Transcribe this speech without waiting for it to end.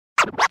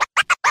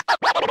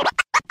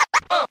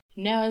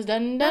Now it's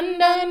done,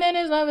 and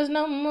his love is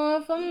no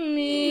more for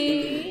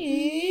me.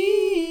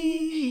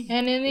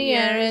 And in the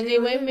air as he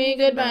waved me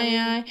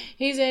goodbye,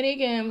 he said he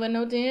can, but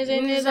no tears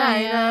in his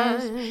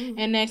eyes.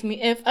 And asked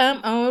me if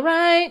I'm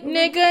alright,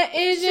 nigga,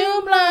 is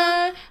you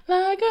blind?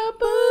 Like a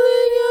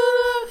bullet, your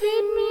love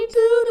hit me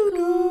to the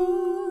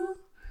core.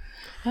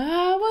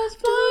 I was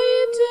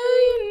flying till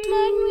you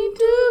knocked me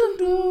to the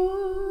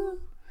floor.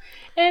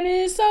 And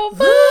it's so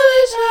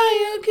foolish how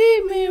you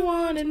keep me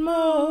wanting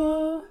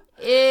more.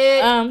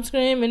 I'm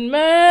screaming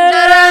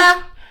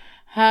murder.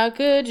 How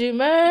could you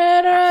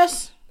murder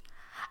us?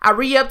 I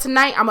re-up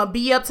tonight, I'ma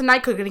be up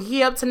tonight, cooking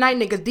he up tonight,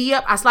 niggas D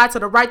up, I slide to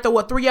the right, throw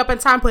a 3 up in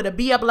time, put a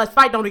B up, let's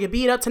fight, don't get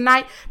beat up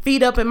tonight,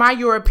 feet up in my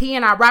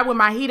European, I ride with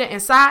my heater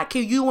inside,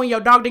 kill you and your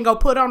dog, then go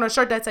put on a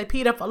shirt that say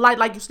Peter for light,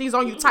 like you sneeze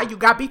on you tight, you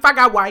got beef, I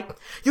got white,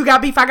 you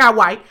got beef, I got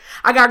white,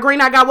 I got green,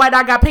 I got white,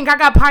 I got pink, I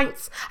got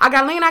pints, I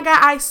got lean, I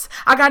got ice,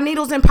 I got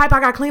needles and pipe, I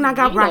got clean, I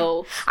got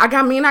right, I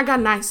got mean, I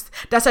got nice,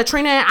 that's a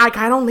Trina and Ike,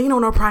 I don't lean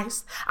on no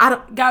price, I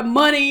don't got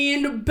money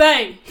in the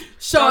bank.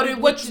 Shorty,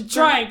 what you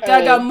drank?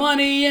 I got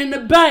money in the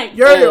bank.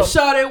 Yeah.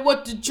 Shorty,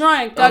 what you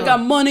drank? I got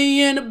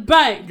money in the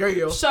bank.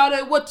 Yeah.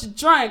 Shorty, what you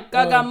drank?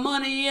 I got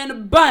money in the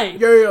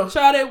bank. Yeah.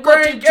 Shorty,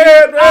 what you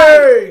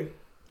drink?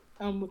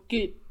 I'ma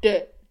get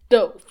that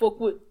dough. Fuck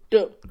with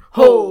the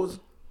hoes.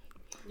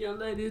 Young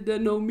ladies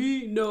that know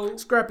me know.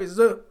 Scrap is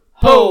up.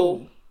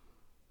 Ho.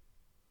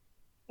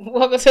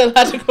 Welcome to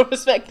Logical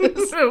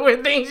Perspectives.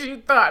 When things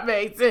you thought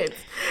made sense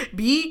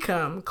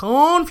become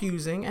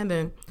confusing, and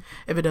then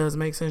if it does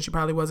make sense, you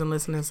probably wasn't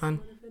listening,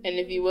 son. And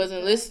if you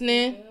wasn't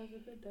listening,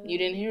 you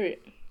didn't hear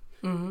it.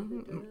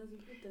 Mm-hmm.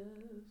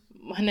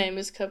 My name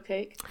is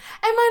Cupcake.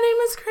 And my name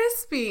is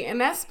Crispy,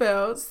 and that's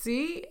spelled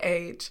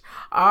CHRISPY.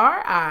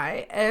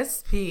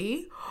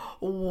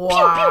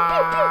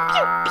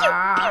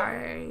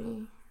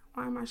 Why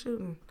am I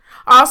shooting?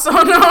 Also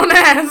known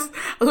as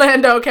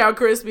Lando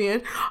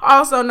Calrissian.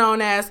 Also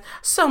known as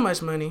So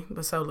Much Money,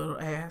 but So Little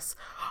Ass.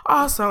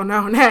 Also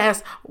known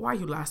as Why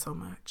You Lie So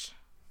Much.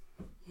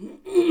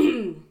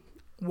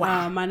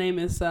 Wow. My name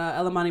is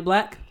Elamani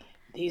Black.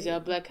 These are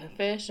Black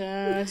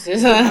Confessions.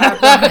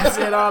 I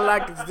said all I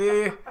can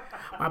say.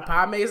 My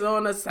pommade's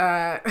on the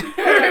side.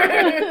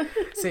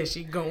 Said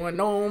she going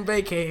on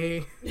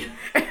vacay.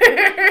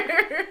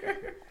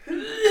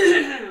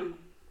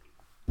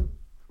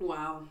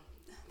 Wow.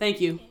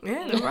 Thank you.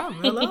 Yeah, no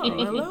problem.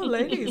 Hello,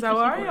 ladies. How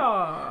are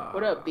y'all?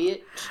 What up,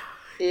 bitch?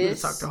 We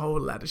talked a whole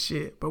lot of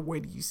shit, but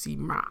where do you see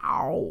my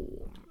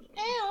owl?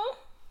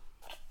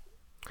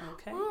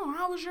 Okay. Oh,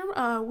 how was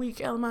your week,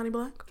 Elamani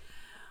Black?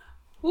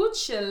 Ooh,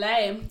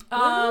 Chile.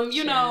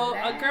 You know,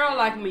 a girl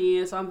like me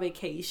is on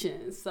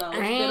vacation. So it's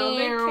been on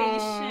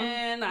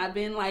vacation. I've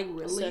been like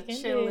really Sucking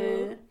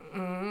chilling.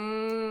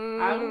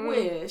 I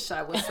wish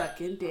I was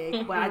sucking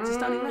dick, but I just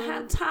don't even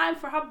have time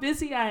for how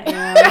busy I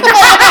am.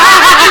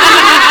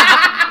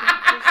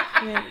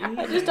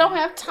 I just don't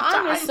have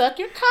time to suck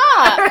your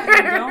cock.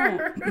 I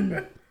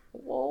don't.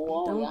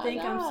 Whoa, Don't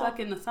think I'm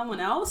sucking someone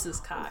else's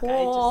cock.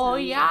 Oh,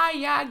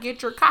 yeah,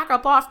 get your cock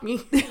up off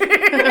me.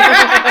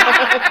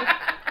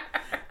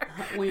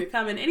 When you're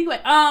coming. Anyway,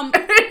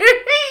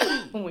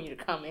 when you're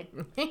coming.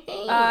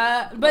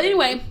 but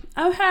anyway,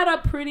 I've had a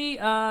pretty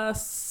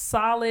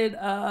solid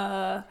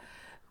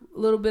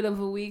little bit of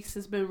a week.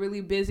 It's been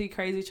really busy,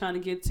 crazy trying to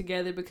get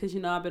together because,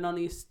 you know, I've been on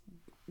these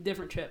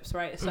different trips,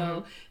 right?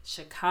 So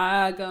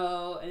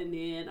Chicago, and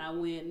then I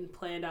went and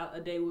planned out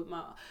a day with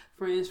my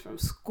friends from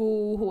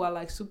school who are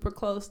like super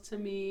close to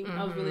me.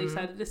 I was really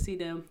excited to see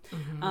them.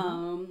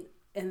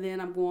 And then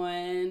I'm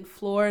going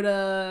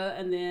Florida,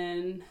 and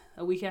then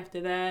a week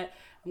after that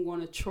I'm going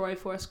to Troy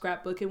for a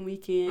scrapbooking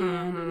weekend,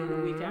 and then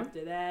a week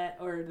after that,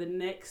 or the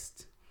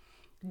next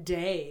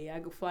day, I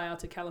go fly out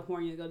to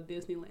California to go to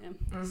Disneyland.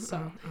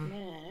 So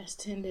man, that's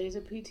 10 days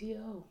of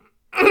PTO.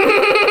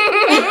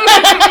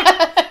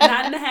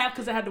 9.5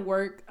 because I had to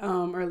work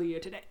earlier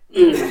today.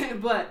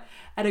 But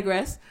I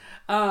digress.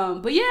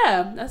 But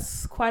yeah,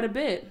 that's quite a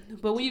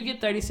bit. But when you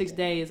get 36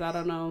 days, I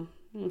don't know.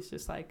 It's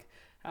just like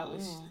I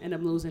would end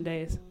up losing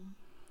days.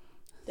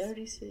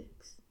 36.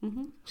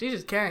 She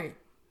just came.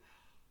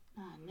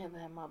 I never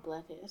had my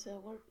black ass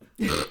at work.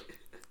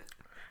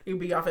 You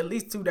be off at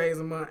least 2 days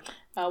a month.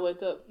 I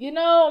wake up,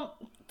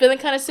 feeling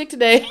kind of sick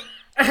today.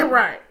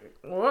 Right.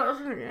 What?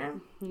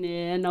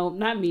 Yeah, no,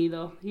 not me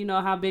though. You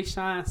know how Big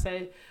Sean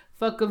say,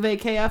 "Fuck a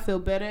vacay, I feel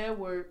better at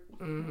work."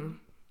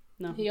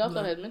 No. He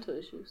also has mental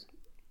issues.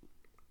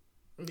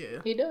 Yeah.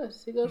 He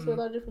does. He goes through a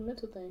lot of different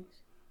mental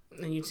things.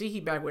 And you see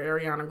he back with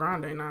Ariana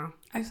Grande now.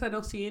 I guess I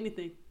don't see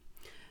anything.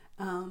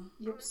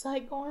 Your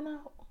site going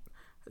out?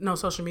 No,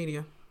 social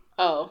media.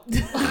 Oh.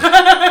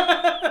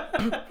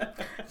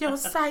 Your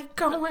site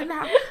going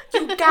out.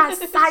 You got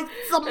sights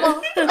some.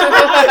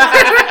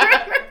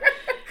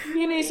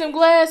 You need some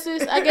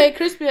glasses? I gave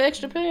Crispy an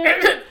extra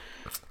pair.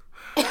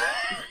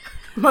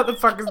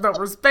 Motherfuckers don't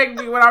respect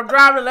me when I'm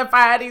driving if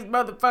I had these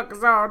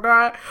motherfuckers on,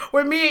 dog.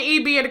 When me and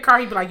EB in the car,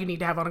 he be like, you need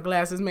to have on the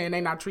glasses, man. They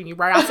not treating you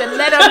right. I said,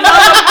 let another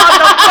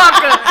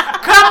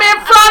motherfucker come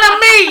in front of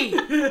me.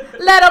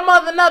 Let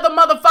another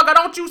motherfucker.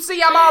 Don't you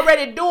see I'm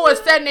already doing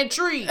setting a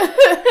tree.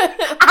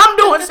 I'm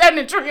doing setting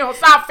a tree on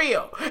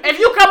Southfield. If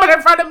you coming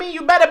in front of me,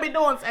 you better be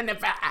doing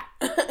 75.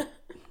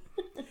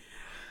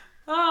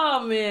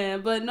 Oh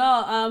man, but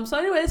no. So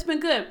anyway, it's been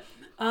good.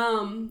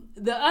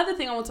 The other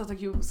thing I want to talk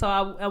to you. So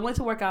I went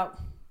to work out.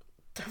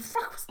 The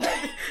fuck was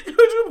that? Who'd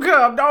you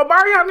come? Dog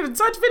Marion in the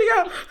touch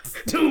video?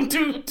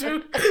 Doom, touch.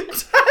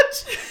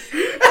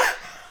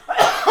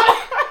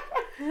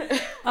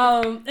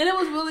 And it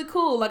was really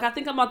cool. Like, I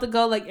think I'm about to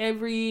go like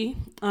every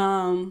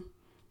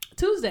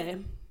Tuesday.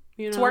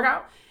 You know? To work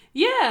out?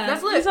 Yeah.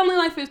 That's lit. It's only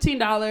like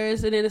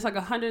 $15, and then it's like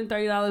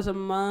 $130 a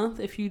month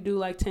if you do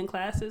like 10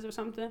 classes or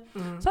something.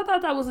 Mm-hmm. So I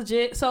thought that was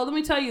legit. So let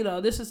me tell you though,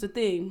 this is the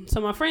thing.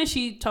 So my friend,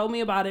 she told me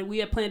about it. We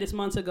had planned this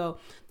months ago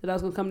that I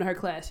was gonna come to her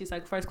class. She's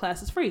like, first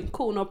class is free.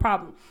 Cool, no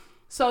problem.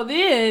 So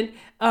then,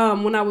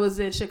 when I was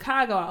in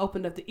Chicago, I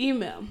opened up the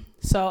email.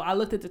 So I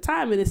looked at the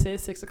time and it said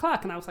 6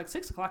 o'clock, and I was like,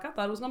 6 o'clock? I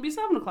thought it was gonna be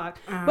 7 o'clock.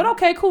 Uh-huh. But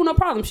okay, cool, no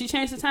problem. She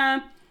changed the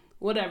time.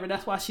 Whatever.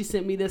 That's why she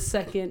sent me this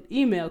second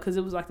email, because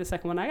it was like the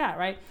second one I got,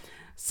 right?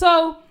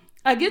 So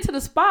I get to the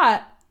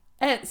spot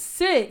at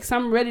 6.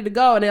 I'm ready to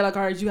go. And they're like,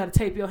 all right, you got to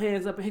tape your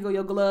hands up and here go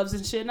your gloves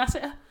and shit. And I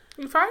said,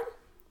 you fine?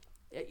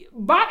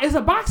 It's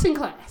a boxing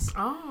class.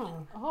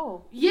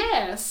 Oh.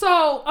 Yeah.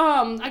 So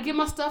I get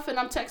my stuff and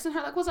I'm texting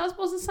her like, was I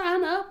supposed to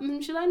sign up?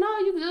 And she's like, no,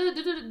 you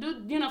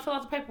good. You know, fill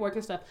out the paperwork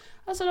and stuff.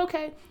 I said,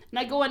 okay. And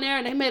I go in there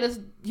and they made us,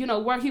 you know,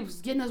 work. He was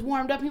getting us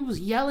warmed up. He was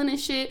yelling and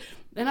shit.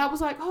 And I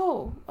was like,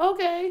 oh,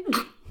 okay.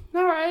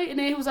 All right. And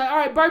then he was like, all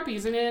right,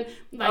 burpees. And then,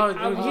 like,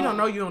 you don't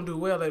know you don't do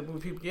well when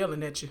people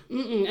yelling at you.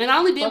 And I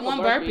only did one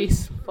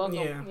burpees.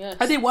 Yeah. Yes.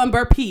 I did one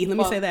burpee. Let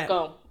me say that.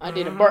 Go. I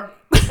did a burp.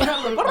 But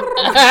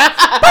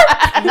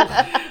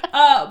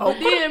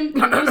then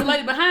there was a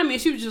lady behind me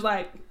and she was just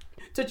like,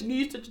 touch your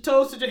knees, touch your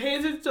toes, touch your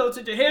hands, touch your toes,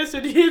 touch your hands,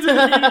 touch your hands, touch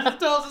your hands,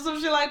 toes, or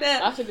some shit like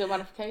that. That's a good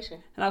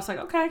modification. And I was like,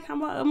 okay, I'm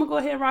gonna go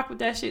ahead and rock with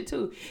that shit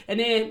too. And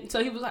then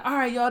so he was like, all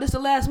right, y'all, this is the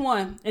last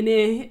one. And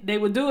then they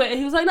would do it, and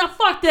he was like, no,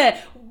 fuck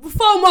that,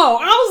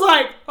 FOMO. And I was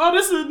like, oh,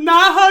 this is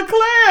not her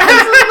class.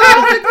 This is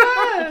not her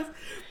class.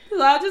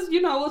 So I just,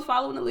 was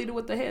following the leader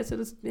with the hands to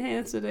the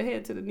hands to the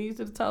head to the knees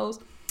to the toes.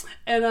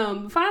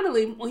 And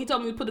finally, when he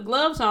told me to put the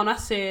gloves on, I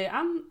said,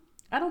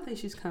 I don't think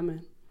she's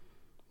coming.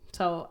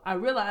 So I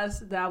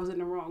realized that I was in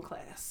the wrong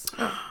class.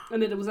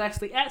 And that it was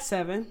actually at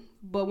 7.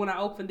 But when I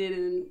opened it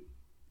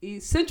in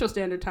Central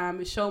Standard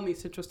Time, it showed me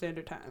Central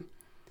Standard Time.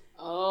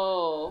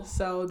 Oh.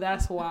 So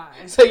that's why.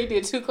 So you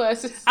did 2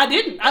 classes? I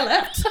didn't. I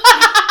left.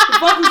 The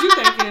fuck was you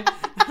thinking?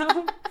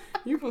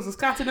 You supposed to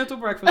continental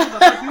breakfast. What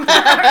the fuck you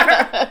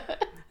thinking?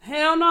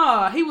 Hell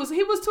no. He was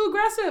too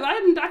aggressive.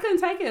 I couldn't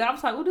take it. I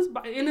was like, well, this...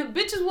 And the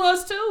bitches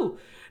was too.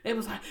 They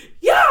was like,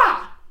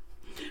 yeah!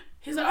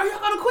 He's like, are y'all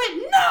gonna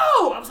quit?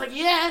 No! I was like,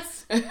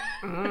 yes.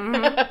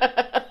 Mm-hmm.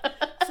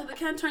 So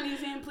can I turn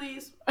these in,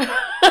 please?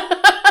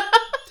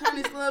 Turn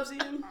these gloves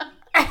in.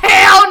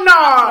 Hell no!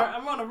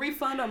 I'm on a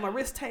refund on my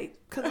wrist tape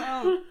because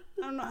I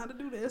don't know how to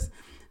do this.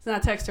 So I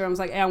texted her. I was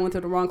like, hey, I went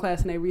to the wrong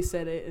class and they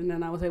reset it. And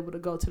then I was able to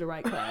go to the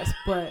right class.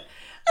 But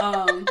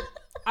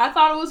I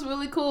thought it was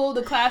really cool.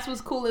 The class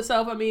was cool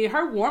itself. I mean,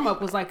 her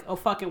warm-up was like a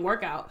fucking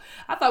workout.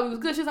 I thought it was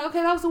good. She's like,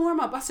 okay, that was the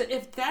warm-up. I said,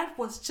 if that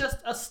was just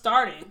a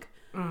starting...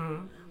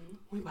 Mm-hmm.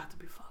 We about to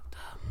be fucked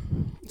up.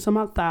 So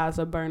my thighs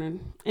are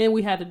burning. And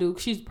we had to do,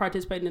 she's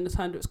participating in this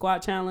 100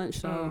 squat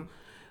challenge. So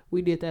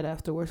we did that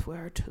afterwards for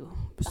her too.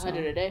 So,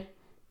 100 a day?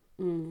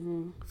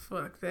 Mm-hmm.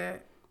 Fuck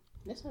that.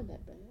 That's not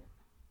that bad.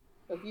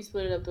 If you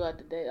split it up throughout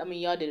the day, I mean,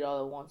 y'all did it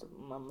all at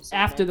once.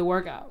 After the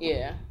workout.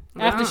 Yeah.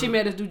 After she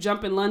made us do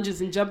jumping lunges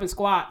and jumping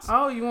squats.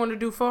 Oh, you want to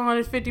do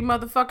 450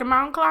 motherfucking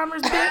mountain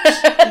climbers, bitch?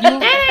 That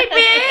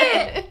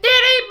ain't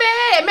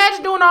bad.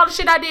 Imagine doing all the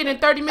shit I did in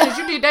 30 minutes.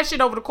 You did that shit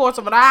over the course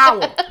of an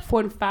hour.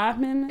 45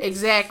 minutes?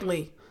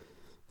 Exactly.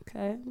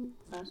 Okay.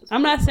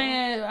 I'm not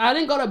saying... I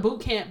didn't go to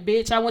boot camp,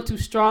 bitch. I went to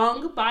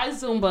Strong by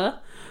Zumba.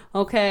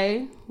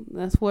 Okay.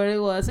 That's what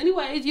it was.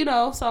 Anyways,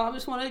 so I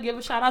just wanted to give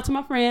a shout out to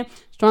my friend.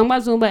 Strong by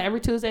Zumba every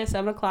Tuesday at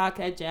 7 o'clock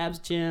at Jab's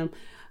Gym.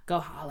 Go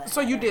holla.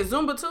 So you did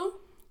Zumba too?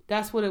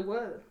 That's what it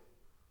was.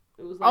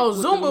 It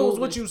was Zumba was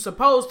what you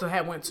supposed to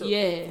have went to.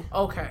 Yeah.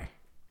 Okay.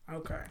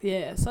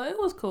 Yeah, so it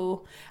was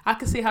cool. I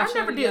could see how I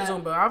never did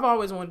Zumba. I've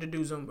always wanted to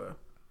do Zumba.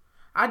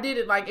 I did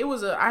it like it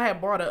was I had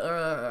bought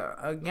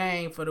a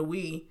game for the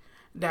Wii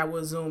that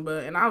was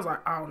Zumba, and I was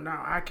like, oh no,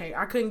 I can't.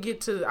 I couldn't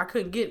get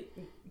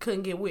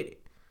with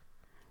it.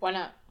 Why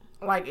not?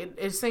 Like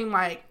it seemed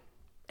like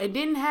it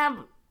didn't have.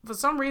 For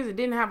some reason, it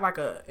didn't have like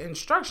a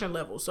instruction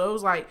level. So it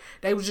was like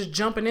they was just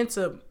jumping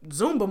into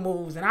Zumba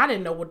moves and I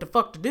didn't know what the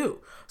fuck to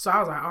do. So I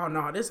was like, oh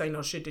no, this ain't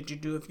no shit that you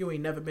do if you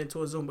ain't never been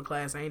to a Zumba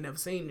class. I ain't never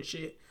seen the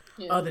shit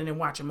other than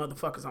watching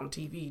motherfuckers on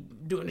TV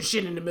doing the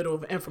shit in the middle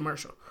of an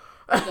infomercial.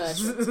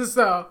 Gotcha.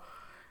 So,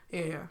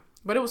 yeah.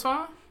 But it was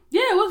fun.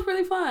 Yeah, it was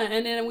really fun.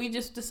 And then we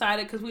just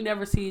decided, because we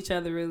never see each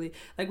other really.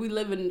 Like, we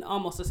live in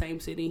almost the same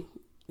city.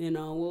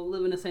 We'll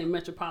live in the same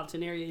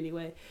metropolitan area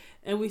anyway.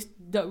 And we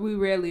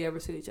rarely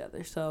ever see each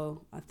other.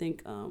 So I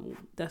think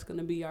that's going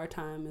to be our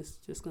time. It's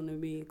just going to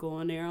be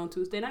going there on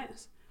Tuesday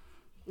nights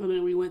And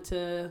then we went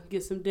to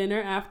get some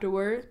dinner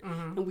afterward,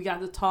 and we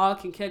got to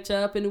talk and catch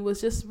up, and it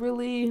was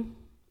really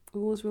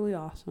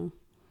awesome.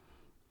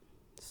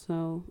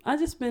 So I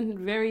just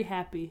been very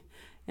happy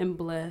and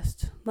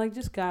blessed. Like,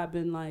 just God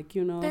been like,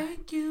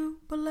 Thank you,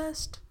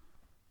 blessed.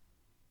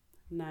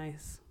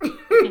 Nice.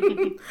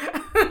 I'm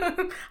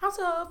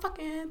so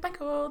fucking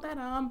thankful that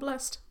I'm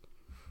blessed.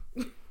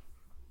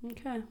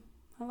 Okay,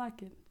 I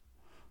like it.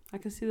 I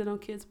can see that on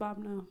Kids Bop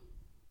now.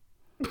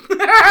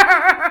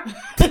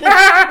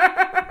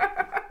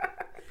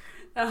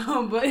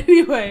 But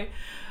anyway,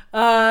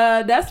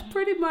 that's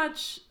pretty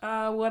much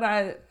what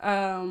I've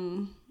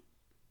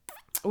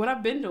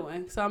been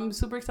doing. So I'm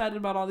super excited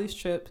about all these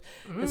trips.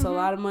 It's a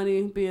lot of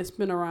money being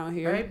spent around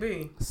here.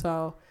 Maybe.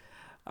 So,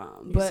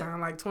 you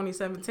sound like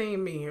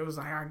 2017 me. It was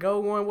like, I go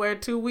one where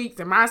 2 weeks.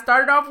 And mine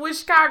started off with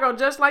Chicago,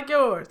 just like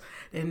yours.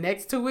 Then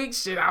next 2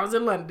 weeks, shit, I was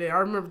in London. I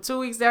remember 2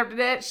 weeks after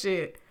that,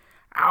 shit,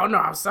 I don't know,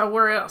 I was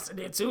somewhere else. And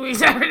then 2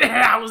 weeks after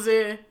that, I was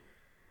in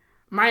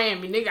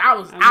Miami, nigga. I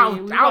was out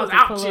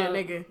here,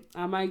 nigga.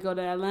 I might go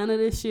to Atlanta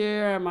this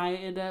year. I might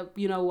end up,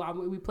 we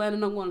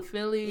planning on going to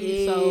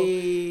Philly. So,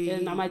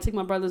 and I might take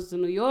my brothers to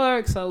New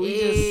York. So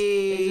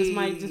it just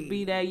might just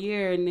be that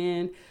year. And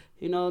then,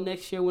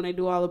 next year when they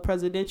do all the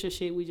presidential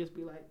shit, we just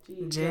be like,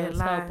 Jesus,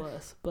 help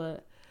us.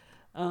 But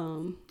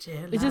I've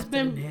just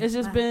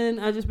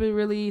been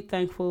really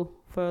thankful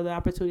for the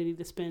opportunity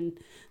to spend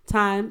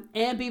time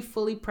and be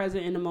fully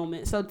present in the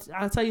moment. So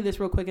I'll tell you this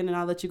real quick, and then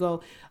I'll let you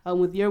go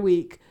with your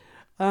week.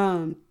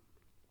 I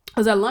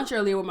was at lunch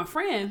earlier with my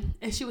friend,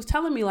 and she was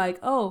telling me like,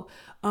 are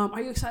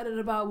you excited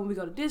about when we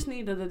go to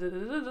Disney? Da, da, da, da,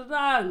 da, da,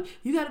 da. And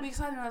you got to be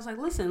excited. And I was like,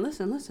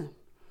 listen.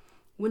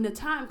 When the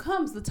time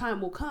comes, the time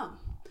will come.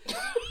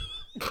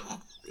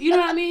 You know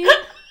what I mean?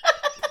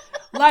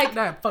 Like,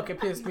 that fucking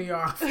pissed me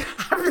off.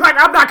 I be like,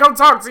 I'm not gonna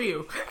talk to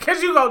you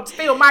because you gonna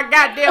steal my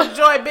goddamn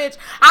joy, bitch.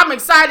 I'm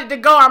excited to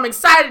go. I'm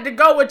excited to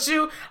go with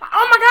you.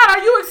 Oh my God,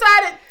 are you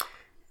excited?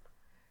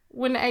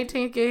 When the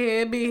 18th get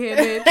here, be here,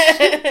 bitch.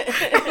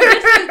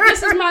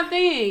 this is my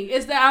thing,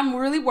 is that I'm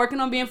really working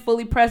on being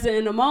fully present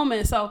in the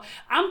moment. So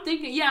I'm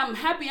thinking, I'm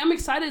happy, I'm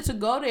excited to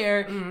go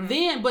there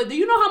then, but do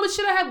you know how much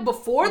shit I have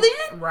before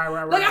then? Right.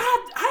 Like,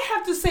 I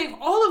have to save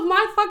all of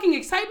my fucking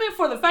excitement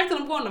for the fact that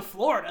I'm going to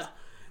Florida.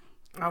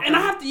 Okay. And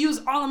I have to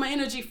use all of my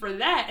energy for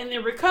that and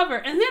then recover.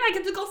 And then I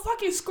get to go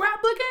fucking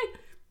scrapbooking.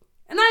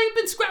 And I ain't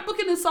been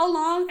scrapbooking in so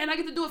long, and I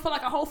get to do it for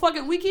like a whole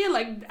fucking weekend.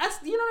 Like,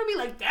 that's, you know what I mean?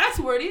 Like, that's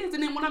where it is.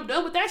 And then when I'm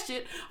done with that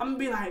shit, I'm gonna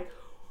be like,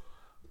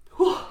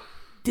 whew,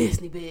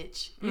 Disney,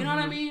 bitch. You know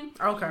what I mean?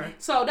 Okay.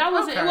 So that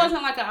wasn't, it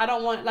wasn't like I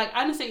don't want, like,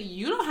 I didn't say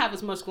you don't have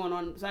as much going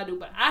on as I do,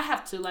 but I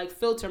have to, like,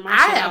 filter my shit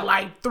out. I have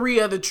like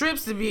 3 other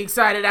trips to be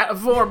excited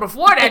for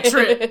before that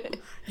trip.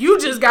 You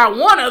just got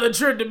one other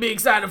trip to be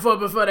excited for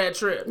before that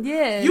trip.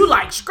 Yeah. You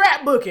like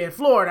scrapbooking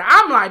Florida.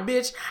 I'm like,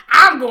 bitch,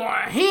 I'm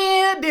going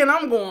here, then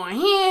I'm going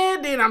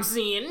here, then I'm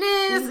seeing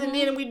this, and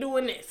then we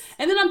doing this.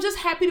 And then I'm just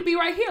happy to be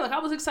right here. Like, I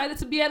was excited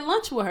to be at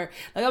lunch with her.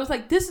 Like, I was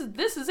like, this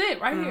is it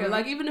right here.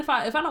 Like, even if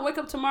I don't wake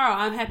up tomorrow,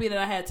 I'm happy that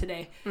I had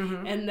today.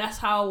 And that's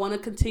how I want to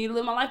continue to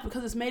live my life,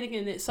 because it's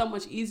making it so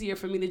much easier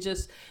for me to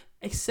just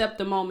accept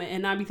the moment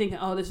and not be thinking,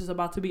 oh, this is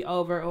about to be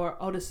over, or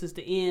oh, this is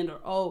the end, or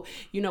oh,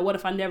 what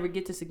if I never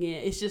get this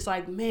again? It's just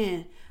like,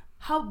 man,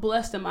 how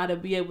blessed am I to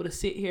be able to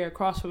sit here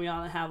across from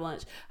y'all and have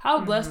lunch?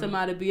 How blessed am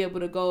I to be able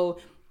to go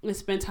and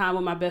spend time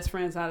with my best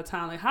friends out of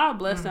town? Like, how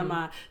blessed am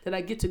I that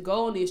I get to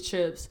go on these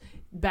trips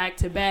back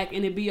to back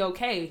and it be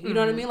okay? You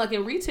know what I mean? Like,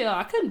 in retail,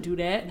 I couldn't do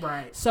that.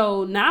 Right.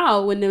 So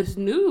now when this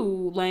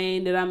new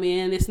lane that I'm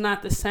in, it's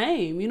not the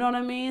same. You know what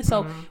I mean?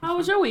 So how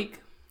was your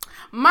week?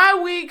 My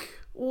week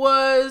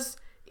was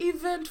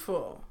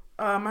eventful.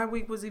 My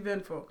week was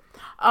eventful.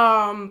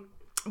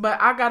 But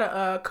I got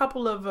a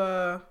couple of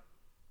I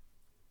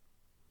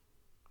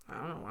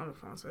don't know why the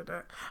phone said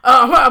that.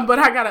 But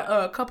I got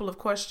a couple of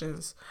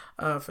questions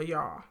for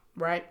y'all,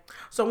 right?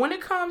 So when it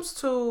comes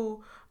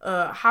to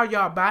how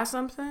y'all buy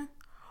something,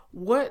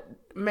 what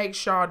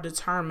makes y'all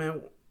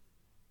determine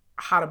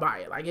how to buy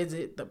it? Like, is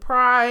it the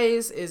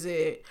price? Is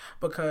it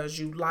because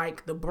you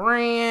like the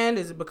brand?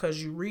 Is it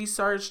because you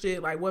researched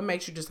it? Like, what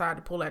makes you decide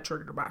to pull that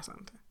trigger to buy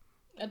something?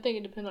 I think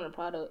it depends on the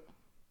product.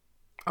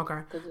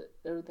 Okay. Because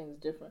everything's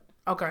different.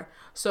 Okay.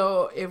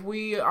 So if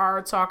we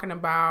are talking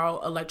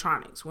about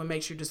electronics, what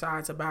makes you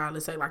decide to buy,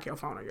 let's say, like your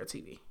phone or your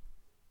TV?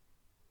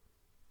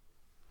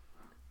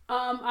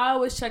 I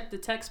always check the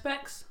tech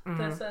specs.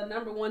 That's the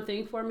number one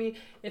thing for me.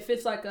 If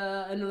it's like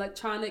an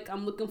electronic,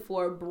 I'm looking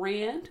for a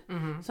brand.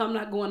 So I'm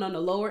not going on the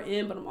lower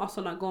end, but I'm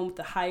also not going with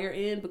the higher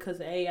end because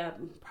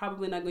I'm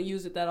probably not going to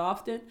use it that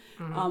often.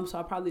 So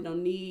I probably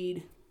don't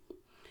need,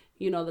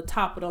 the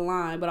top of the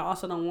line, but I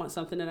also don't want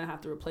something that I have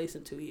to replace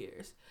in 2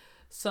 years.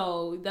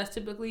 So that's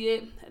typically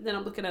it. And then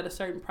I'm looking at a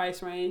certain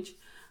price range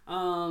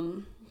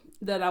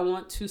that I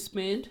want to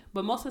spend,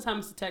 but most of the time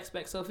it's the tech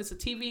spec. So if it's a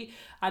TV,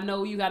 I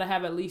know you got to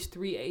have at least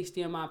 3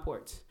 HDMI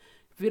ports.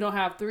 If you don't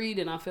have 3,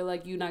 then I feel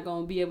like you're not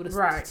going to be able to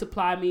Right.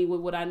 supply me with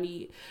what I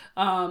need.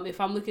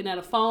 If I'm looking at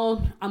a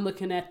phone, I'm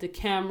looking at the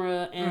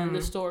camera and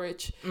the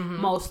storage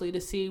mostly to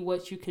see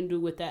what you can do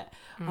with that.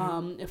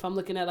 If I'm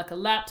looking at like a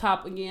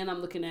laptop, again, I'm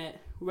looking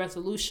at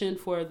resolution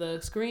for the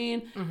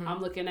screen.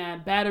 I'm looking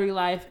at battery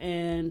life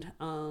and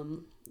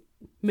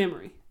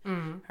memory.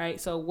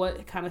 Right. So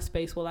what kind of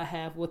space will I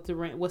have? What's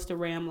the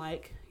RAM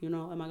like? You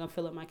know, am I gonna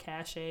fill up my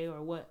cache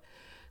or what?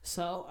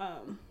 So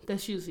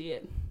that's usually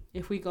it.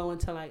 If we go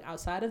into like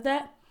outside of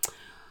that,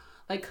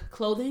 like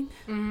clothing,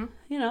 you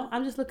know,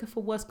 I'm just looking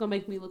for what's gonna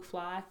make me look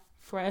fly,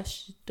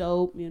 fresh,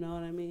 dope. You know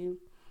what I mean?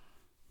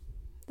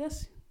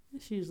 That's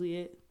usually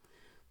it.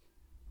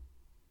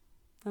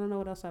 I don't know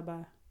what else I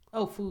buy.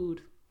 Oh,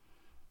 food.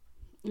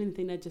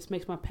 Anything that just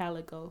makes my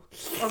palate go.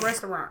 Or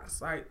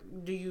restaurants. Like,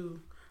 do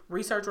you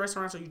research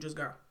restaurants or you just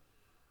go?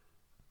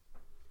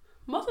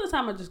 Most of the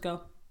time I just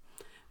go.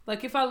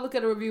 Like if I look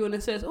at a review and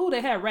it says, oh, they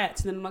had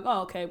rats, then I'm like,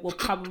 oh, okay, well,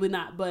 probably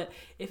not. But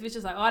if it's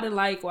just like, oh, I didn't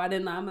like or I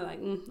didn't, I'm like,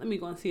 let me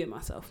go and see it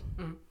myself.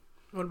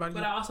 What about you?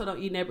 But I also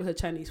don't eat neighborhood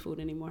Chinese food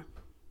anymore.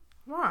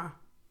 Why?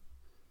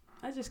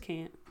 I just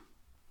can't.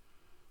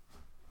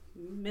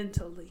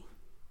 Mentally.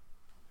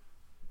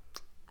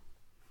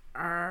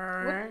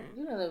 Alright.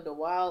 You done lived a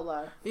wild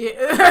life.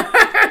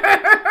 Yeah.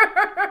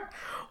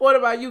 What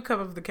about you, cup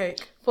of the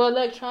cake? For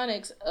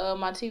electronics,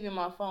 my TV and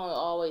my phone are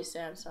always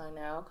Samsung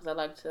now because I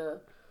like to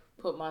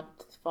put my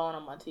phone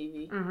on my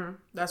TV.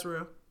 That's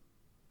real.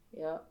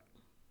 Yep.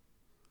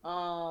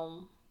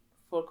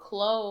 For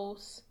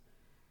clothes,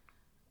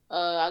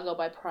 I go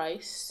by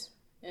price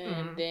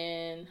and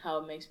then how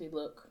it makes me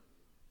look.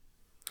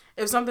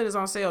 If something is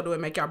on sale, do it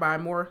make y'all buy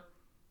more?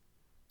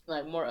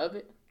 Like more of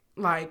it?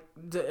 Like,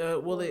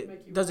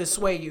 does it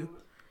sway you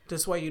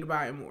to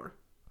buy it more?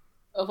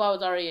 If I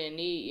was already in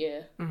need,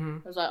 yeah.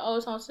 I was like, oh,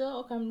 it's on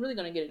sale? Okay, I'm really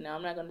going to get it now.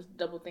 I'm not going to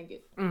double think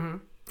it.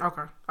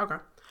 Okay.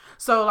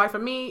 So, like, for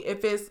me,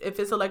 if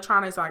it's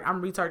electronics, like,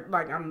 I'm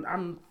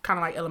kind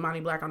of like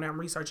Elamani Black on there. I'm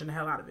researching the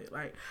hell out of it.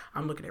 Like,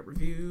 I'm looking at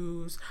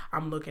reviews.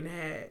 I'm looking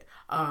at,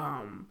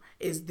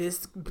 is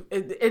this,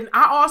 and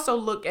I also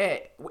look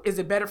at, is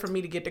it better for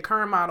me to get the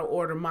current model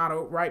or the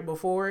model right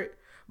before it?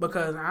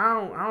 Because I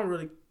don't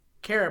really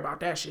care about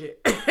that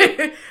shit.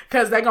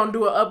 Because they're going to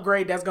do an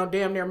upgrade that's going to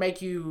damn near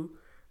make you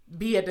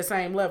be at the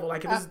same level.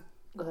 Like, if it's,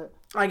 Go ahead.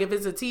 like if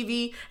it's a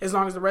TV, as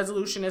long as the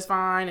resolution is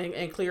fine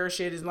and clear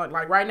shit is like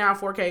right now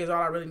 4K is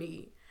all I really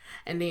need.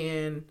 And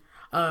then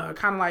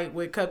kind of like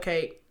with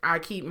Cupcake, I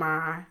keep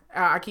my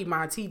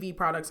TV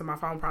products and my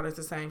phone products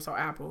the same. So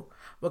Apple,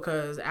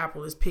 because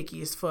Apple is picky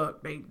as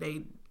fuck.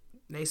 They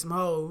some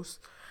hoes,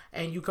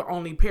 and you can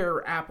only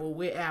pair Apple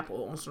with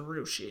Apple on some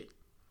real shit.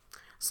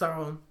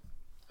 So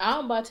I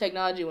don't buy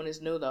technology when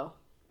it's new though.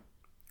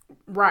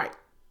 Right.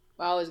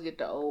 I always get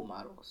the old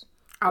models.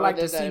 I like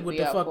to They're see gonna what be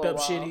the out fucked for a up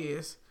shit while.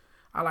 is.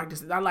 I like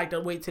to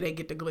wait till they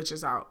get the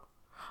glitches out.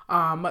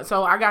 But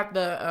so I got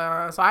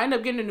so I ended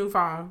up getting a new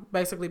phone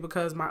basically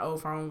because my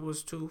old phone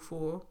was too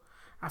full.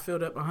 I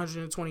filled up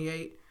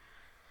 128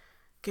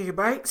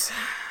 gigabytes,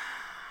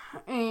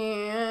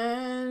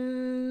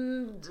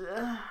 and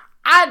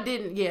I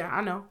didn't. Yeah, I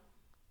know.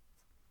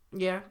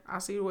 Yeah, I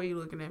see the way you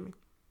looking at me.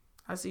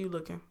 I see you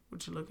looking.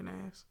 What you looking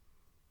at?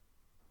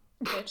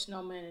 That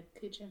snowman in the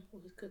kitchen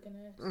with his cooking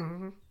ass.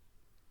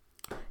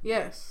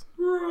 Yes.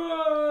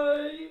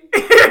 Right.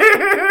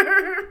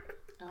 I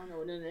don't know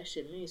what none of that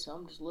shit means, so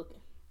I'm just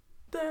looking.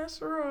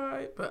 That's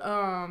right. But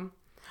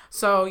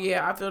so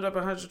yeah, I filled up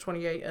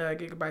 128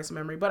 gigabytes of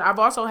memory. But I've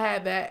also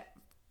had that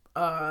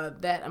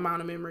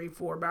amount of memory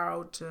for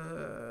about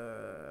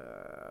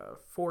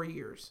 4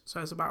 years.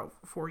 So it's about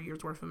 4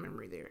 years worth of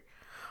memory there.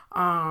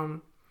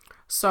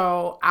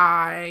 So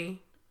I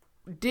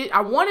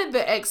wanted the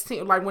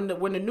X10, like when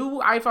the new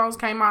iPhones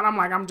came out, I'm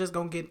like, I'm just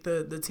gonna get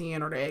the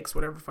 10 or the X,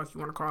 whatever the fuck you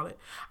want to call it.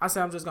 I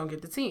said I'm just gonna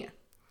get the 10.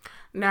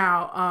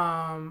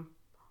 Now,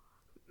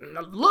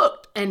 I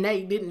looked and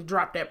they didn't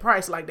drop that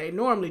price like they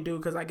normally do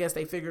because I guess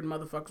they figured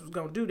motherfuckers was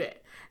gonna do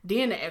that.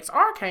 Then the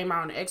XR came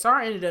out and the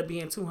XR ended up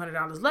being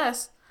 $200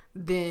 less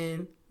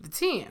than the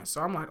 10.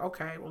 So I'm like,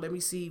 okay, well, let me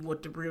see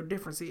what the real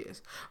difference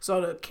is. So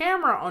the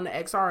camera on the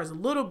XR is a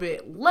little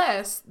bit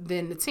less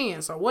than the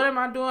 10. So what am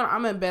I doing?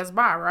 I'm in Best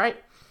Buy, right?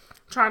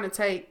 Trying to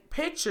take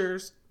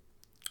pictures.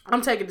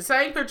 I'm taking the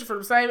same picture from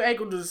the same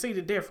angle to see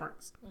the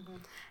difference.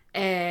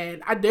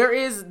 And there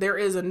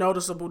is a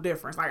noticeable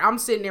difference. Like I'm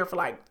sitting there for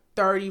like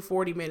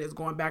 30-40 minutes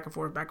going back and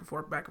forth.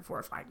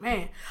 Like,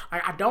 man,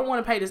 like I don't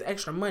want to pay this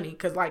extra money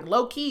because like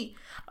low key,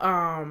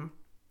 I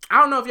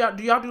don't know if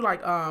y'all do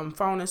like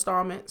phone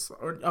installments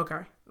or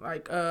okay.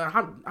 Like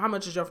how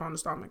much is your phone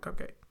installment,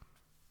 Cupcake?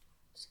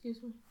 Excuse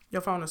me?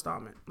 Your phone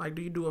installment. Like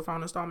do you do a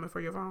phone installment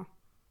for your phone?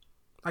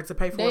 Like to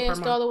pay for They it per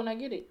install month? it when I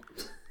get it.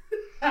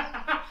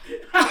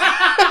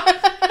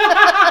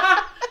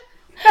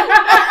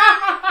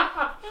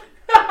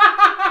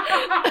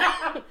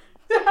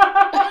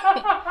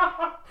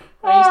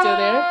 Are you still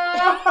there?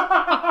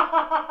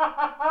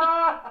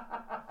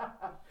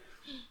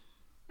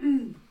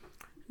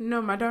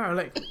 No, my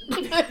darling.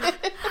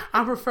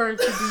 I'm referring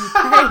to do you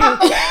pay?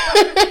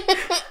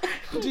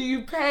 Do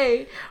you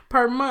pay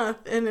per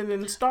month in an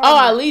installment? Oh,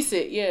 I lease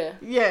it. Yeah.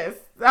 Yes.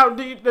 How,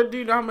 do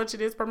you know how much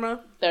it is per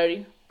month?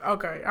 30.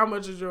 Okay. How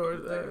much is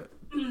yours?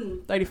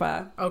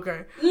 35.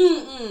 Okay.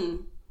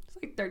 It's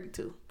like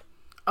 32.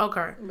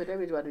 Okay. But that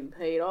bitch about to be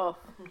paid off.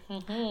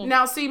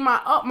 Now, see,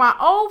 my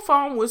old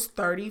phone was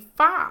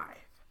 35,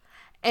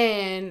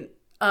 and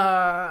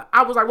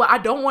I was like, well, I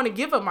don't want to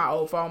give up my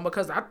old phone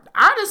because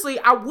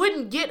I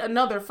wouldn't get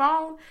another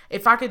phone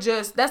if I could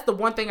just. That's the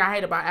one thing I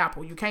hate about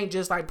Apple. You can't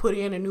just like put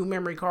in a new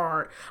memory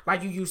card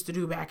like you used to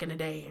do back in the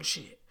day and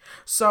shit.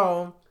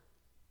 So,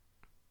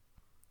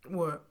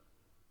 what?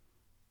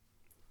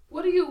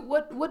 What do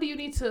you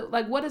need to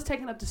like? What is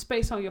taking up the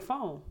space on your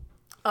phone?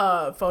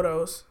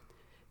 Photos.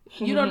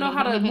 You don't know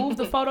how to move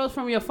the photos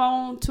from your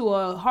phone to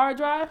a hard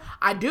drive?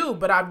 I do,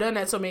 but I've done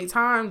that so many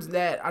times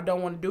that I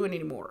don't want to do it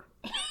anymore.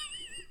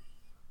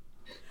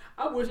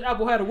 I wish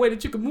Apple had a way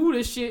that you could move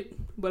this shit,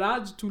 but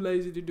I'm just too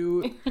lazy to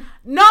do it.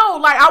 No,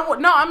 like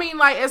I mean,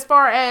 like as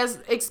far as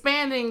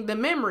expanding the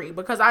memory,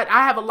 because I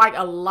have a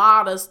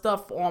lot of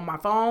stuff on my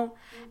phone,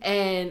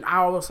 and I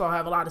also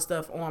have a lot of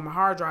stuff on my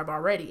hard drive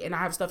already, and I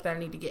have stuff that I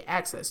need to get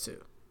access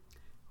to.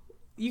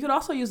 You could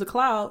also use the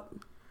cloud.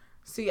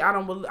 See, I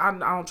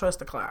don't trust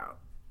the cloud.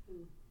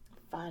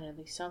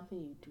 Finally, something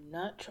you do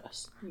not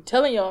trust. I'm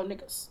telling y'all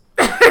niggas.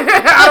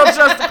 I don't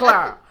trust the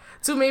cloud.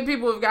 Too many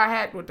people have got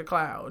hacked with the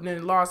cloud and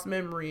then lost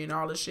memory and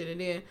all this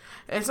shit,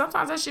 and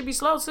sometimes that shit be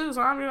slow too.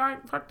 So I'm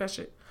like, fuck that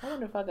shit. I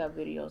wonder if I got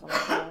videos on my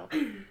cloud.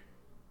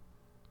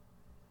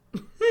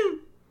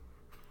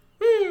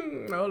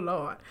 Oh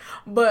Lord,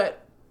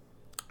 but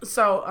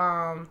so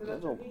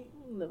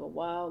live a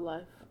wild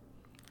life.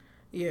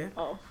 Yeah.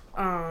 Oh.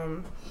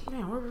 Man,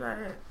 where was I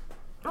at?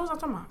 What was I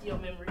talking about? Your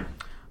memory.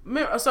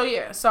 So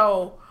yeah,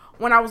 so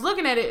when I was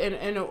looking at it,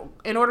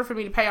 in order for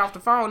me to pay off the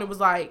phone, it was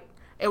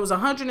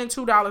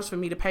 $102 for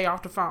me to pay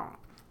off the phone,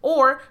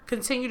 or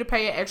continue to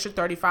pay an extra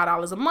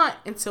 $35 a month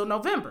until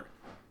November.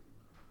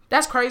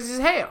 That's crazy as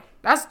hell.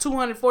 That's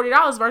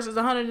 $240 versus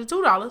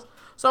 $102.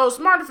 So it's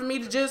smarter for me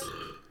to just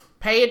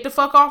pay it the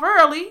fuck off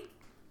early,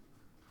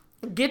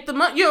 get the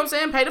money. You know what I'm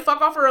saying? Pay the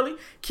fuck off early,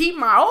 keep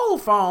my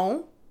old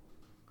phone,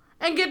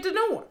 and get the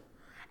new one.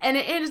 And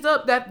it ends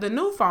up that the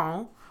new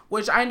phone,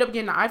 which I end up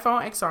getting the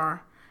iPhone XR,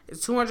 is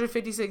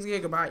 256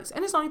 gigabytes,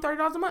 and it's only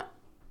 $30 a month.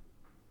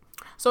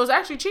 So it's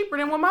actually cheaper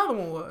than what my other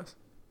one was.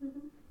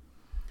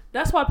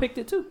 That's why I picked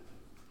it too.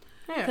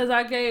 Yeah. Because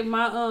I gave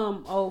my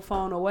old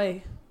phone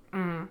away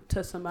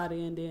to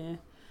somebody, and then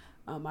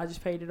I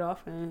just paid it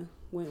off and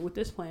went with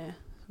this plan.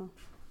 So.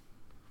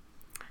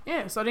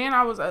 Yeah, so then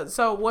I was,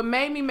 so what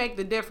made me make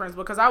the difference,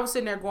 because I was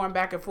sitting there going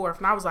back and forth,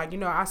 and I was like,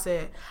 I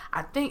said,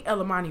 I think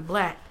Elamani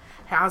Black,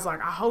 I was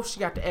like, I hope she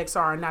got the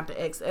XR and not the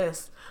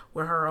XS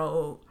with her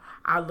old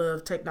I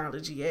love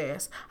technology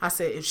ass. I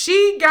said, if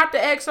she got the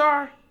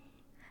XR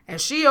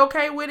and she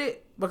okay with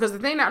it, because the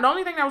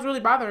only thing that was really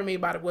bothering me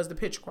about it was the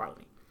picture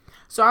quality.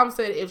 So I'm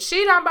saying, if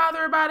she not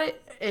bothered about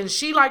it, and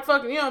she like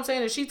fucking, you know what I'm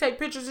saying, and she take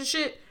pictures and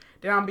shit,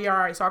 then I'll be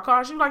alright. So I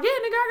called, she was like, yeah,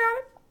 nigga, I got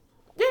it.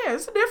 Yeah,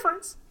 it's a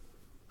difference.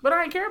 But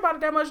I ain't care about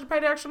it that much to pay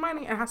the extra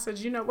money. And I said,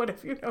 you know what,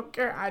 if you don't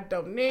care, I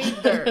don't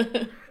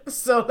either.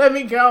 So let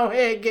me go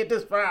ahead and get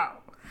this phone.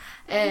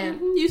 And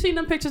you seen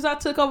them pictures I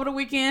took over the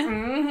weekend?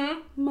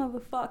 Mm-hmm.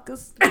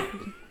 Motherfuckers.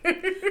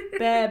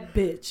 Bad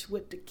bitch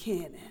with the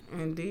Canon.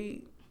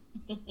 Indeed.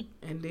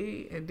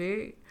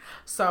 Indeed.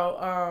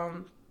 So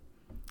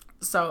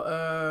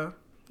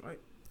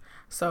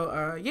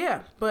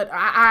yeah. But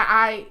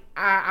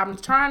I'm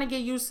trying to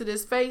get used to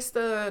this face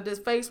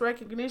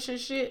recognition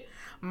shit.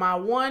 My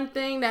one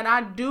thing that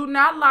I do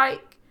not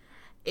like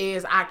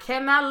is I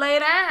cannot lay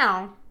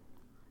down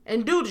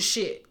and do the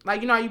shit.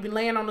 Like, how you be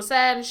laying on the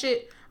side and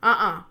shit?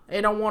 They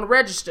don't want to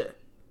register.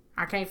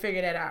 I can't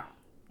figure that out.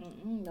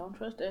 Don't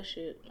trust that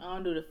shit. I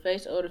don't do the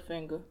face or the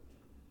finger.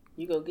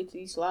 You go get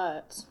these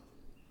slides.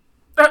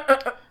 I've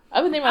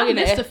been thinking about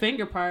getting the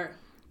finger part.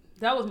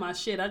 That was my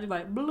shit. I just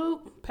like,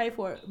 bloop, pay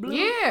for it. Bloop,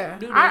 yeah,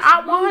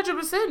 I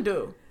 100%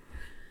 do.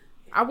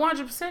 I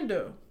 100%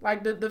 do.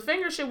 Like, the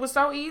finger shit was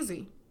so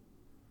easy.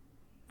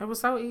 It was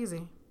so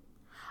easy.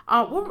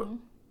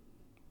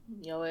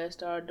 Your ass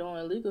start doing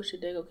illegal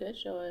shit, they go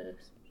catch your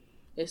ass.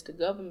 It's the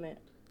government.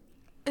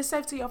 It's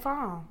safe to your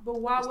phone.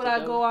 But why would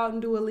I go out and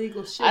do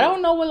illegal shit? I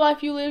don't know what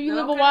life you live. You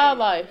live a wild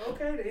life.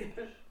 Okay,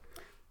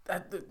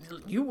 then.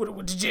 You would have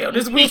went to jail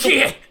this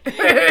weekend.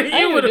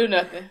 I would do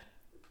nothing.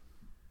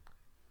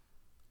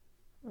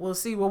 We'll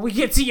see when we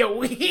get to your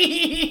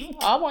week.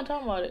 I wasn't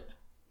talking about it.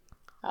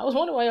 I was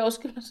wondering why y'all was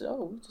skipping. I said,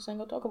 we just ain't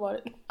gonna talk about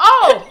it.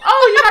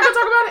 Oh, you're not gonna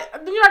talk about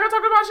it? You're not gonna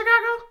talk about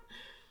Chicago?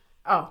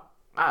 Oh,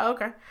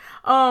 okay.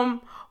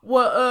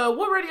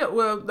 What radio?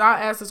 Well,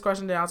 I'll ask this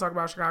question, then I'll talk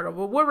about Chicago.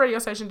 But what radio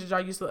station did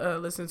y'all used to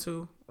listen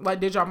to?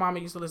 Like, did y'all mama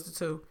used to listen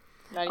to?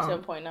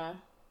 97.9.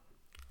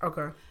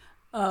 Okay.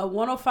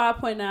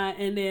 105.9,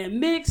 and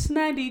then Mix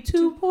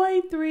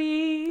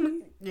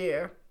 92.3.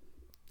 Yeah.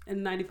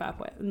 And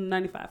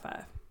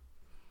 95.5.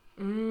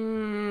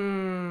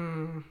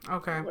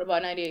 Okay. What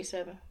about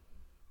 98.7?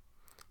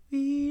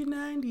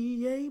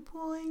 V98.7.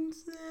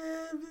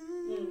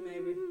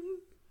 Maybe.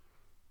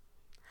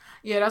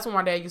 Yeah, that's what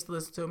my dad used to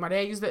listen to. My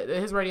dad used to,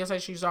 his radio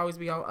station used to always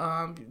be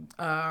on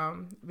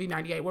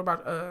V98. What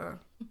about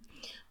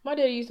My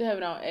dad used to have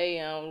it on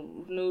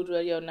AM News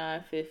Radio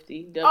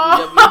 950. WW. Oh,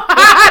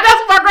 that's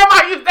what my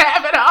grandma used to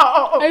have it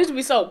on. I used to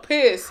be so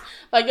pissed.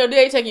 Like, your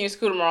dad taking you to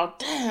school tomorrow.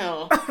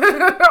 Damn.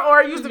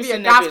 Or it used to be a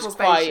sitting that gospel bitch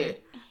station.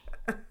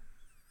 quiet.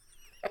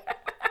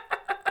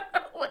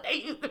 What they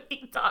used to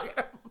be talking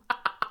about.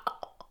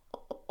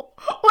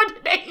 What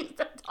did they used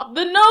to talk about?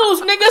 The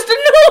news, niggas, the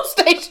news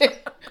station.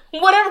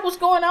 Whatever was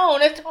going on,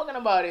 they're talking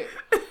about it.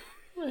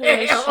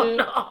 Hell Shit.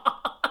 no.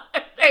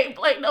 They ain't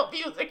play no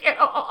music at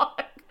all.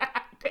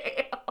 God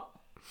damn.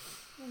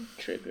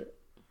 Trigger.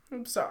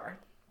 I'm sorry.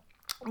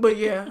 But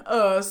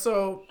yeah,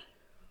 so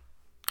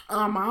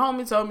my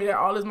homie told me that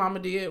all his mama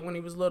did when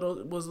he was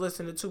little was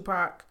listen to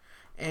Tupac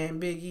and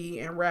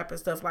Biggie and rap and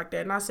stuff like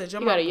that. And I said,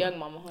 your You mama. got a young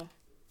mama, huh?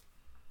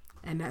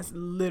 And that's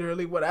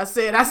literally what I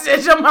said. I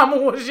said, your mama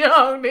was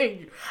young,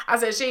 didn't you? I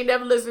said, she ain't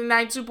never listened to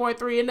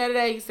 92.3 and none of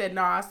that. He said,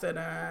 no. I said,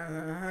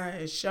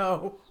 it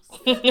shows.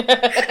 And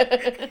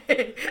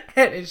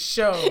it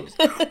shows.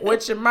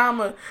 What your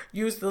mama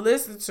used to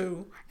listen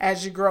to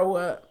as you grow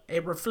up,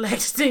 it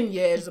reflects in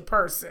you as a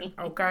person,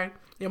 okay?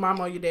 Your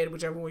mama or your daddy,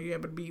 whichever one you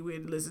ever be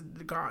with, listen to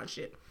the car and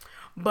shit.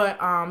 But,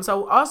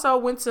 so also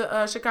went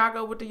to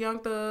Chicago with the Young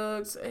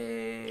Thugs.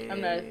 Hey. I'm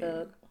not a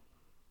thug.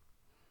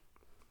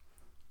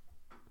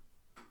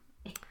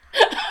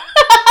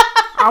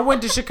 I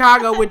went to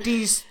Chicago with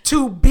these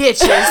two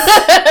bitches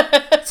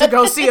to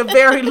go see a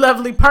very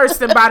lovely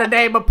person by the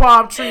name of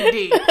Palm Tree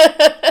D.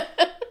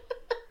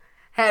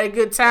 Had a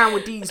good time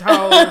with these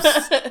hoes.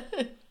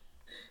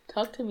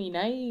 Talk to me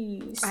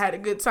nice. I had a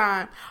good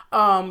time.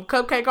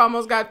 Cupcake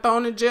almost got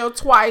thrown in jail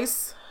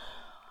twice.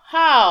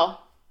 How?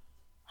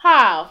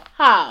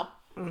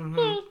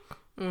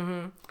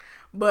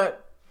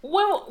 But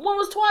When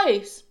was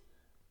twice?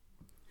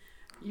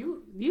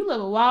 You live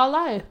a wild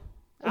life.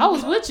 I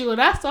was with you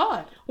and I saw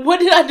it. What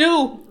did I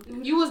do?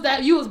 You was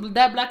that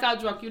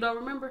blackout drunk. You don't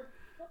remember?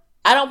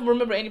 I don't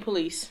remember any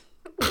police.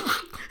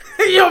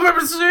 you don't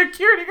remember the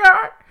security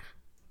guard?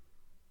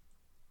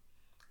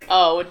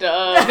 Oh, with the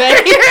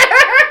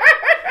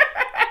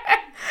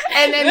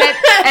And then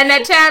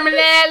that time in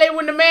the alley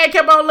when the man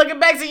kept on looking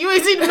back, so you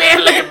ain't seen the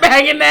man looking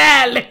back in the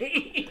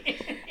alley.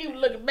 He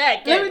was looking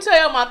back. Let me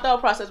tell you my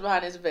thought process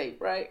behind this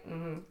vape, right?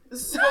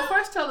 So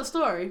first, tell the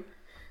story.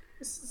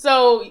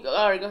 So,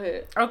 all right, go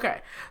ahead.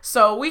 Okay,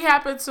 so we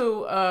happened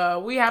to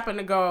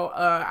go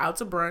out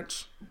to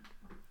brunch.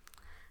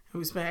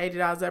 We spent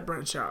 $80 at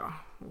brunch, y'all.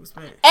 We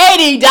spent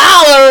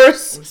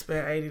 $80. We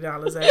spent $80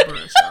 at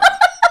brunch, y'all.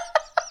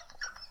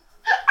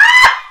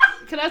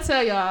 Can I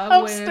tell y'all?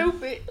 I'm when,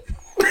 stupid.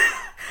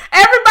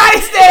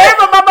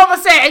 My mama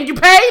said, and you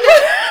paid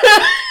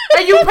it?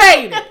 And you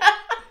paid it.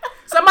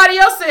 Somebody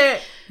else said,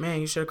 man,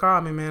 you should have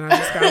called me, man. I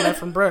just got left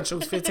from brunch. It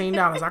was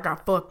 $15. I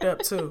got fucked up,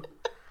 too.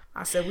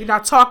 I said, we're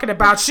not talking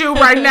about you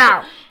right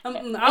now.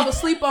 I was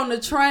asleep on the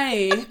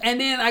train, and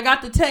then I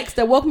got the text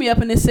that woke me up,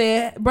 and it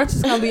said brunch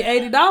is gonna be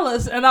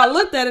 $80. And I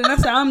looked at it, and I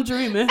said, I'm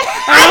dreaming.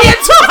 I did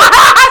too.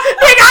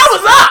 Nigga, I was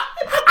up.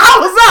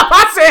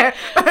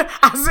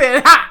 I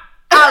said,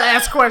 I'll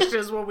ask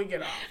questions when we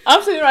get off.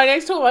 I'm sitting right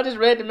next to him. I just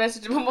read the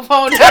message and put my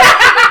phone down.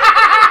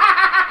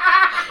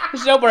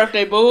 It's your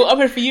birthday, boo. I'm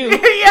here for you.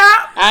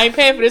 Yeah. I ain't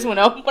paying for this one,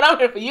 though, but I'm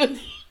here for you.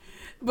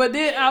 But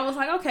then I was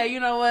like, okay, you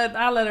know what?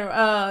 I let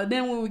her.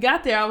 Then when we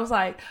got there, I was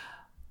like,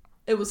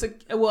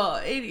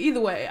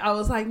 either way, I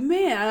was like,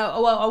 man. I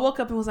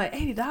woke up and was like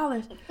 $80.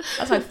 I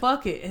was like,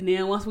 fuck it. And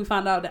then once we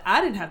found out that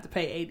I didn't have to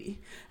pay $80,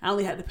 I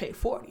only had to pay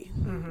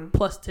 $40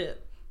 plus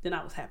tip. Then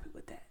I was happy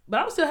with that. But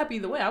I was still happy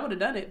either way. I would have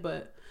done it,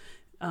 but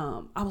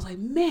I was like,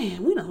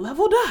 man, we done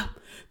leveled up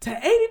to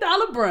 $80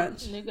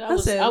 brunch. Nigga, I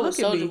was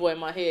Soulja Boy in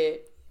my head.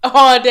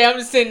 Oh, damn, I'm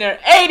just sitting there.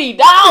 $80.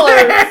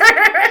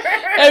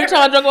 Every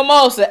time I drink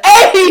mimosa,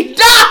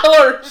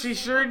 $80. She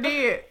sure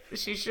did.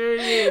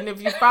 And if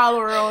you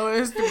follow her on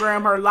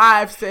Instagram, her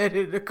live said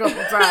it a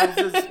couple times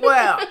as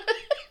well.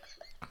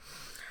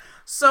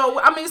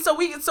 So I mean, so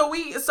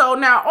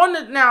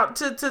now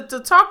to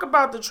talk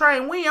about the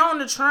train, we on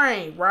the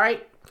train,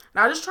 right?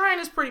 Now this train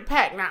is pretty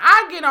packed. Now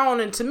I get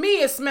on, and to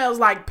me it smells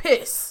like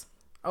piss.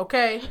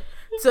 Okay,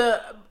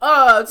 to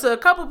a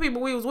couple people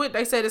we was with,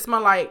 they said it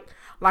smelled like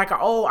an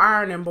old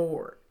ironing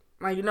board.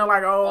 Like, you know,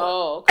 like old.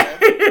 Oh,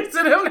 okay.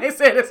 To them, they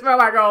said it smelled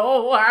like an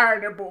old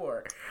ironing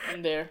board.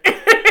 I'm there.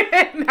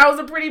 that was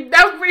a pretty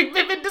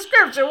vivid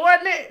description,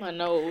 wasn't it? My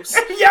nose.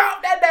 Yo,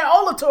 that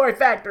olfactory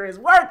factor is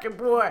working,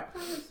 boy. I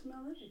didn't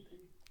smell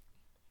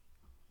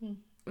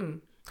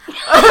anything.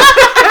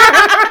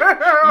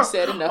 You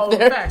said enough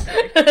there.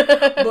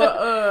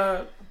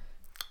 But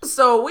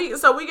so we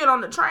get on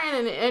the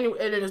train, and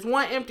there's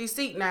one empty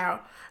seat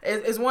now.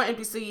 It's one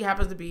empty seat,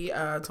 happens to be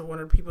to one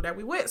of the people that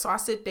we with. So I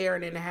sit there,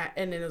 and then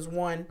there's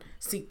one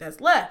seat that's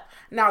left.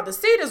 Now the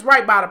seat is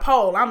right by the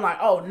pole. I'm like,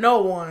 oh,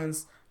 no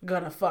one's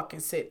gonna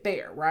fucking sit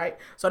there, right?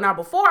 So now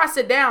before I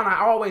sit down, I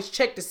always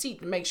check the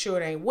seat to make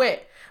sure it ain't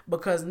wet,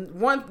 because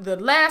the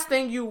last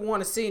thing you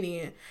want to sit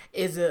in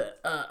is a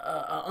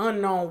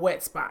unknown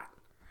wet spot,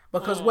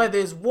 because whether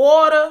it's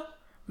water,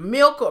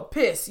 milk, or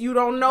piss, you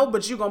don't know,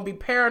 but you're gonna be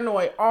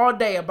paranoid all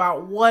day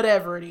about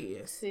whatever it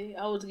is. See,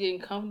 I was getting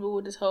comfortable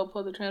with this whole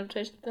public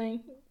transportation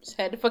thing. Just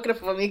had to fuck it up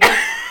for me. All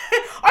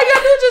you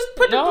gotta do is just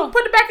put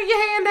the back of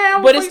your hand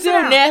down. But it's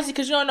still nasty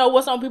because you don't know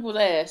what's on people's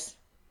ass.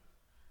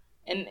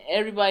 And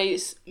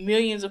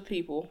millions of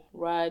people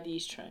ride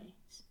these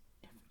trains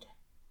every day.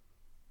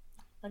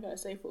 I gotta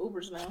say for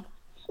Ubers now.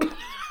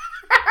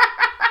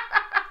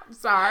 I'm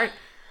sorry.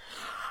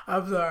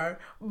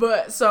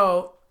 But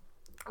so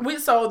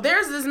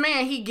there's this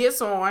man, he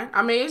gets on.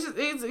 I mean,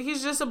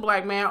 he's just a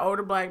black man,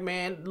 older black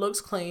man,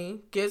 looks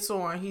clean, gets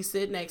on. He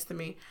sit next to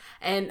me.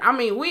 And I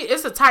mean,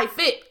 it's a tight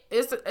fit.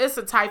 It's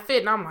a tight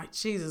fit. And I'm like,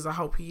 Jesus, I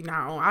hope he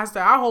not on. I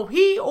said, I hope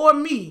he or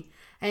me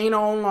ain't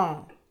on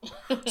long.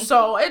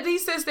 So he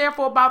sits there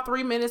for about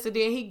 3 minutes, and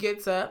then he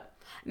gets up.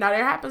 Now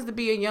there happens to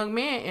be a young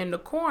man in the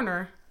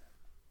corner.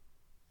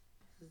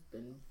 It's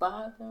been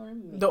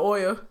bothering me. The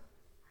oil.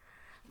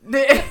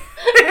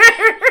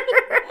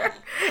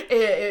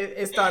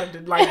 It started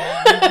to like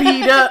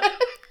beat up.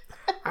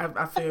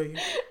 I feel you.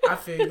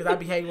 Because I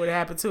be hating when it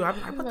happened too.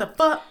 I'm like, what the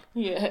fuck?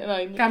 Yeah,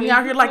 like got me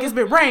out here like it's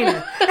been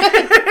raining.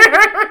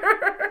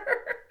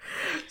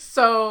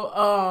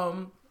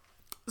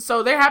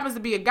 So there happens to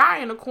be a guy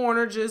in the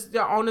corner just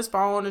on his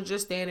phone and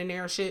just standing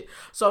there and shit.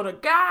 So the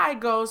guy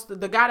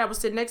that was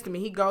sitting next to me,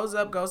 he goes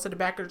to the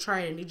back of the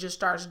train and he just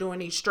starts doing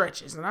these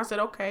stretches. And I said,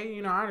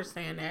 okay, I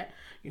understand that.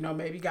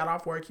 Maybe he got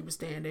off work, he was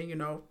standing,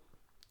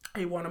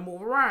 he want to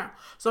move around.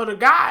 So the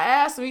guy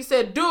asked him, he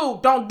said,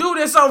 dude, don't do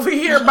this over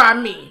here by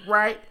me,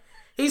 right?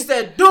 He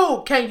said,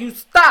 dude, can you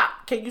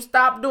stop? Can you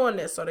stop doing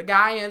this? So the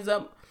guy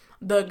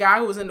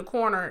who was in the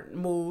corner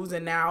moves,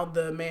 and now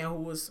the man who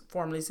was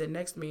formerly sitting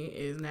next to me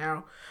is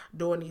now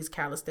doing these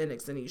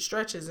calisthenics and these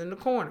stretches in the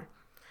corner.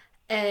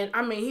 And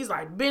I mean, he's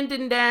like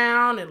bending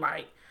down and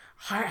like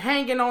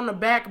hanging on the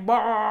back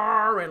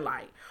bar and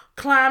like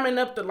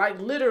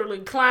literally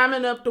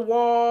climbing up the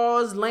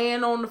walls,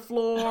 laying on the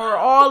floor,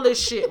 all this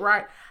shit,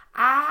 right?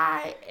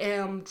 I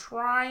am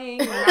trying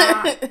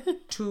not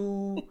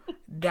to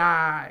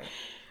die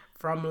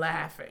from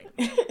laughing.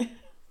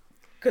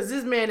 Because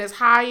this man is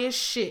high as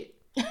shit.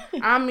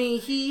 I mean,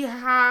 he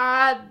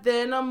high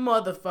than a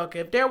motherfucker.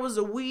 If there was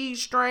a weed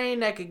strain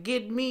that could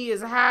get me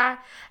as high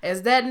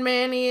as that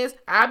man is,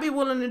 I'd be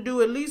willing to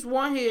do at least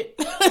one hit.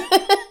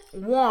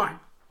 One.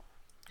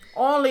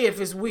 Only if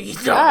it's weed,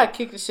 though. I'd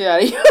kick the shit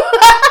out of you.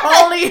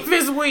 Only if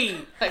it's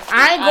weed.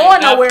 I ain't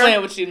going nowhere.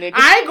 Playing with you, nigga.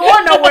 I ain't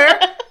going nowhere.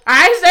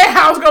 I ain't saying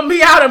I was gonna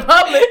be out in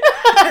public.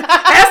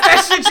 That's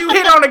that shit you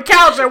hit on the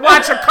couch and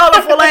watch a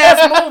colorful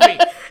ass movie.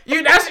 You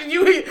hit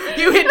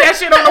that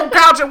shit on the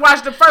couch and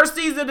watch the first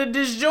season of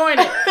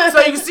Disjointed, so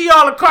you can see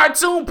all the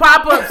cartoon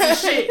pop-ups and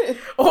shit.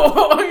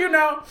 Or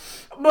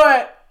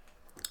but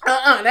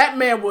that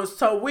man was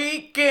so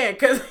weekend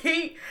because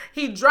he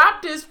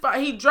dropped his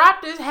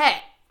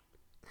hat.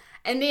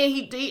 And then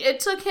it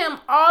took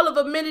him all of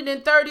 1 minute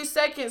and 30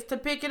 seconds to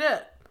pick it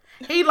up.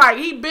 He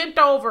bent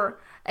over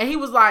and he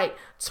was like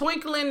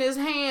twinkling his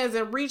hands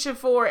and reaching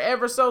for it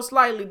ever so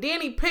slightly. Then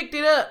he picked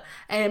it up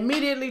and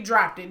immediately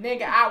dropped it.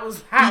 Nigga, I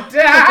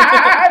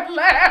died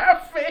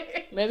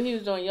laughing. Maybe he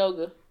was doing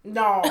yoga.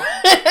 No.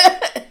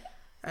 That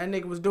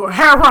nigga was doing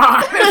heroin.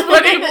 That's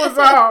what he was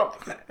on.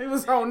 He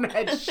was on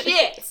that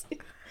shit.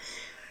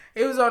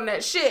 It was on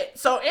that shit.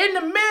 So in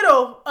the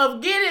middle of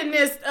getting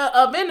this,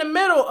 in the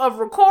middle of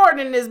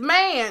recording this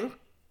man,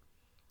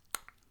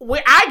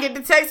 I get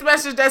the text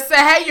message that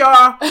said, "Hey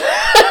y'all,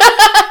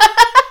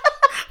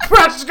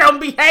 price is gonna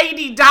be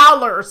 $80."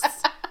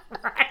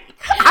 Right?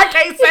 I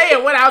can't say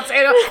it without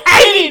saying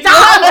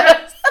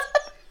 $80.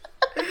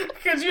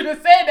 Cause you done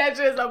said that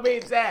shit so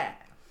many times.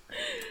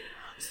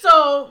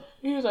 So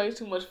he was like, "It's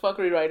too much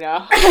fuckery right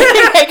now."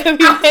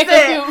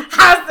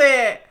 I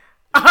said.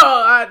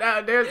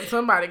 There's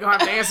somebody gonna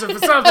have to answer for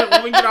something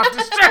when we get off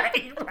the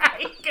train,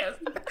 right?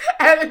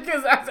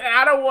 Because I said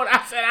I don't want to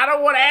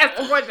ask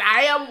the question.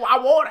 I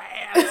want to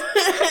ask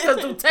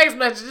because through text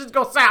messages it's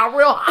gonna sound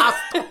real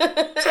hostile,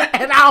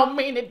 and I don't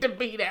mean it to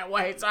be that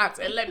way. So I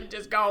said, let me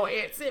just go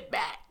ahead and sit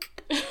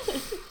back.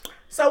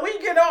 So we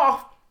get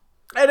off,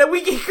 and then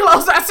we get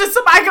close. I said,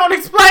 somebody gonna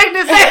explain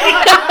this.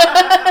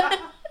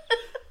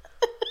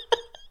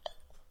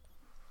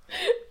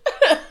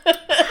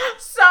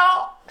 So.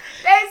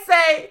 They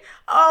say,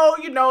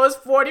 it's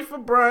 $40 for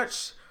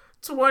brunch,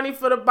 $20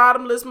 for the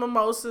bottomless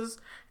mimosas,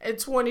 and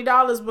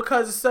 $20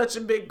 because it's such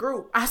a big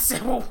group. I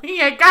said, well, we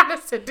ain't got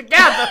to sit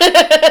together.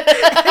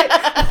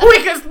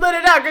 We can split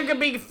it up. It could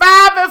be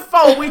 5 and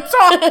 4. We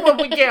talk when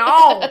we get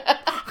home.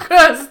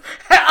 Because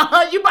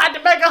you about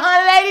to make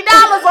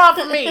 $180 off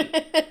of me.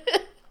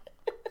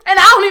 And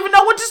I don't even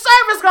know what your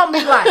service going to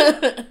be like.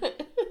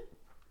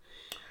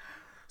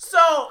 So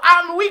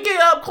I'm we get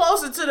up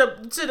closer to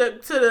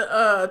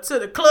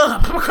the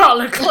club. I'm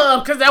calling it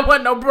club because that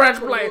wasn't no brunch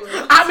place.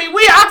 I mean,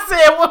 I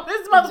said, well,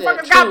 this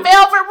motherfucker got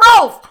velvet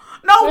roof.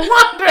 No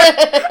wonder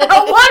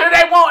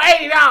they want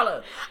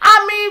 $80.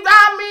 I mean,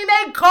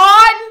 they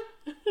carding.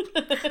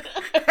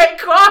 They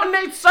carding,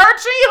 they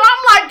searching you.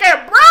 I'm like,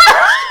 that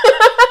brunch.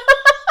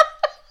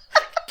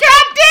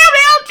 Goddamn,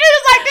 they don't treat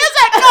us like this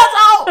at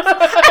Cuzzo's.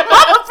 And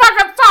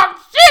motherfuckers talk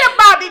shit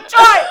about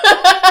Detroit.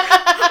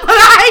 But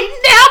I ain't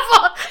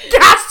never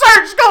got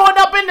searched going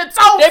up in the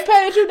toast. They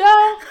patted you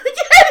down?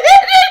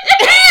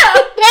 Yeah.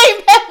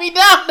 They pat me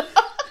down.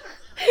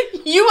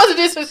 You wasn't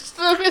just a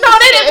stupid. No,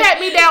 they didn't pat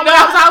me down when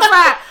I was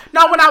outside.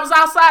 No, when I was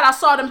outside, I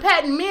saw them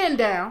patting men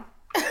down.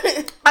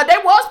 They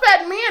was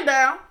patting men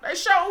down. They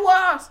sure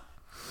was.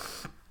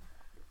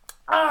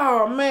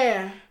 Oh,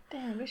 man.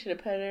 Damn, we should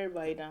have patted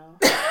everybody down.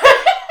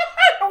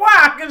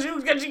 Why? Because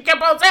you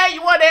kept on saying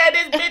you wanted to have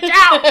this bitch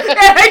out.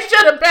 And they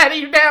should have patted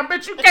you down,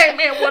 bitch. You came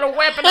in with a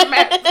weapon of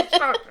mass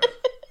destruction.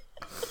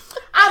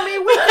 I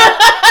mean,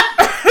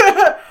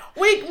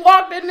 we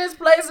walked in this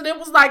place and it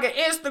was like an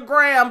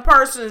Instagram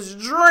person's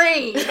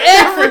dream.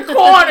 Every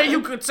corner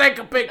you could take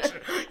a picture.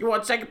 You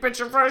want to take a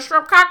picture in front of a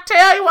shrimp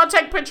cocktail? You want to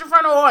take a picture in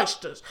front of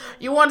oysters?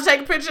 You want to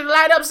take a picture of the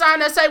light up sign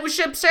that say we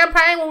ship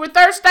champagne when we're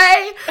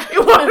thirsty?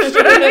 You want to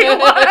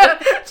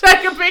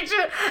take a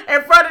picture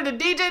in front of the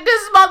DJ?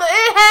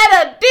 It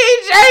had a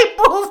DJ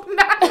booth,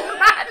 not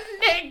my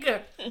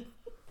nigga.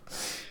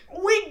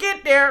 We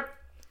get there.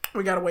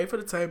 We got to wait for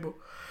the table.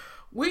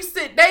 They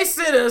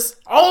sit us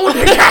on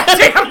the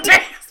goddamn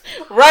dance.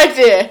 Right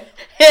there.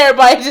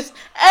 Everybody just,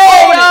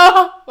 hey,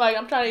 y'all. Like,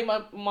 I'm trying to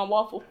eat my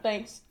waffle.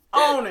 Thanks.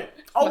 Own it.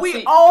 Oh,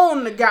 we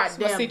own the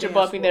goddamn my teacher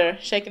bumping there,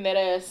 shaking that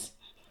ass.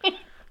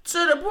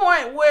 To the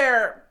point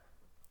where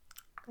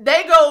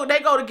they go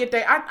to get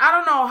their, I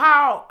don't know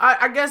how,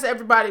 I guess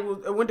everybody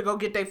went to go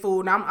get their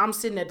food, and I'm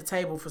sitting at the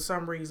table for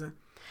some reason.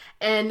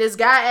 And this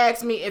guy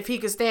asked me if he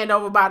could stand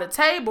over by the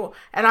table.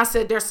 And I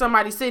said, there's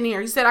somebody sitting here.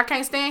 He said, I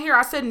can't stand here.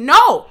 I said,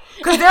 no.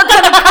 Because they're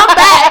going to come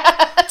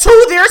back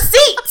to their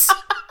seats.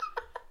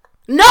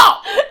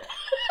 No.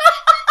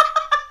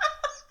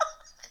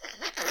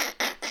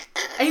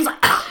 And he's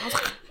like, bitch,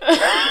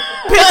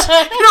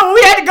 you know what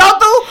we had to go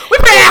through? We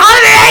paid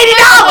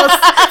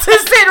 $180 to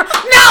sit.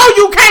 No,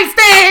 you can't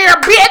stand here,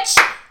 bitch.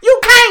 You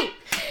can't.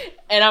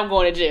 And I'm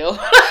going to jail.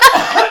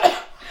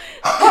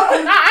 No,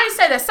 I ain't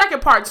say that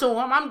second part to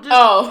him. I'm just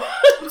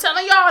I'm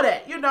telling y'all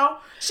that, you know.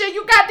 Shit,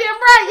 you goddamn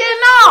right. Yeah,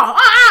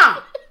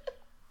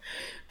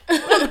 no.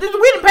 We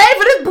didn't pay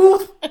for this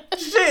booth.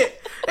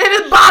 Shit. And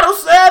this bottle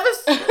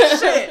service.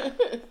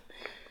 Shit.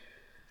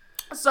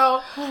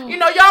 So, you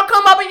know, y'all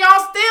come up and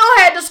y'all still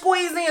had to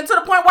squeeze in to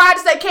the point where I had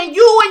to say, can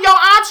you and your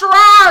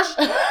entourage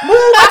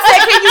move?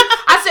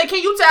 I said,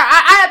 can you tell?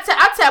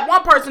 I tapped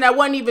one person that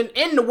wasn't even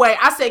in the way.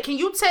 I said, can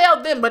you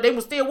tell them, but they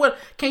were still with,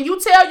 can you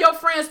tell your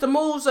friends to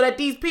move so that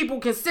these people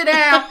can sit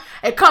down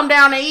and come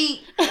down and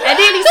eat? And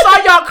then he saw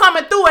y'all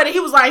coming through it and he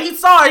was like, he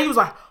saw it. He was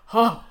like,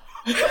 oh.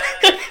 he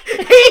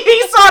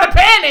saw the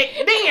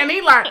panic. Then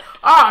he like,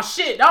 oh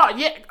shit. Oh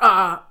yeah.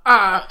 I'm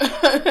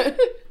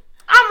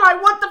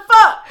like, what the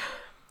fuck?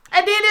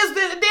 And then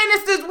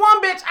it's this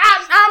one bitch.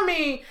 I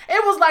mean,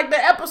 it was like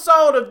the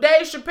episode of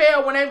Dave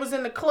Chappelle when they was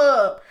in the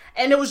club.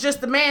 And it was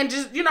just the man,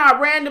 just, you know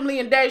how randomly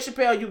in Dave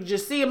Chappelle you could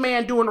just see a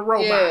man doing a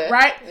robot,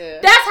 right?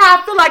 Yeah. That's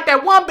how I feel like that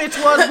one bitch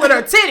was with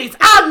her titties.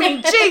 I mean,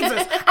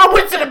 Jesus. I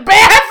went to the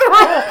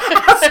bathroom.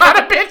 I saw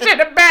the bitch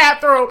in the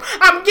bathroom.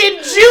 I'm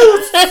getting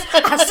juice.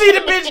 I see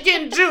the bitch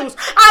getting juice.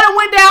 I done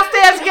went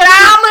downstairs to get an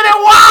omelet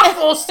and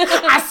waffles.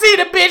 I see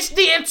the bitch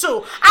then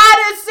too. I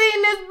done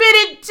seen this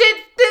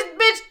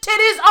bitch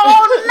titties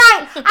all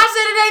night. I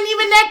said it ain't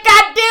even that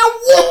goddamn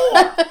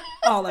warm.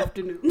 All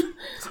afternoon.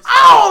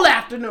 All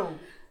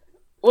afternoon.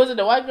 Was it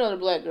the white girl or the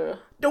black girl?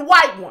 The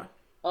white one.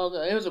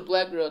 Okay, it was a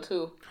black girl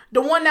too.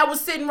 The one that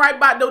was sitting right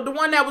by the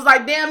one that was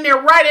like damn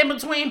near right in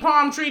between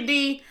Palm Tree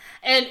D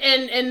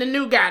and the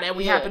new guy that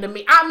we happened to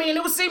meet. I mean,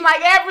 it would seem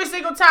like every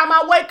single time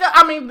I wake up,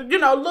 I mean, you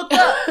know, look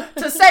up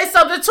to say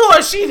something to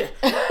her, she's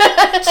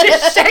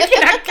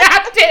shaking her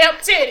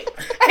goddamn titty.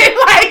 And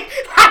like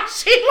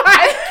she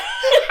like,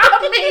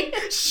 I mean,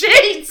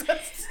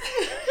 Jesus.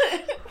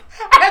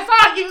 That's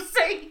all you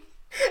see.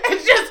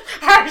 It's just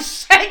her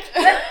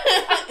shaking her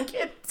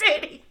fucking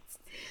titties.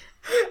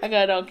 I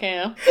got it on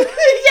cam.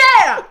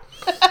 Yeah.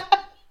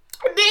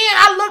 Then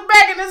I look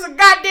back and there's a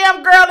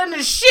goddamn girl in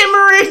a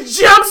shimmery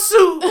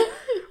jumpsuit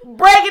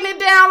breaking it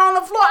down on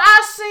the floor.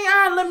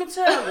 Let me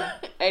tell you.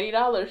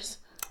 $80.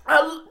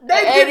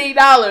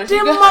 $80.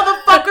 Them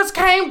motherfuckers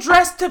came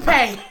dressed to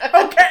pay.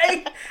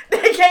 Okay?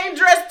 They came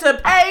dressed to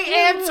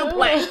pay and to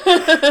play.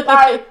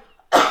 Like,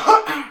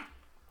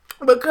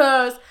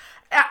 because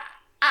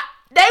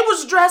they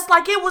was dressed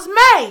like it was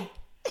May.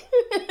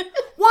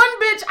 One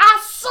bitch, I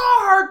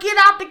saw her get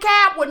out the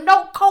cab with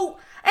no coat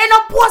and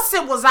her pussy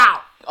was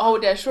out. Oh,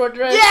 that short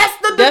dress? Yes.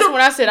 That's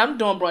when I said, I'm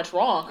doing brunch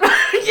wrong.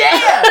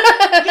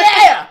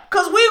 Yeah.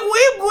 Cause we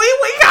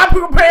got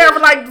prepared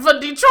for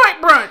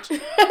Detroit brunch.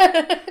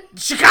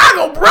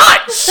 Chicago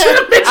brunch.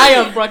 I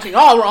am brunching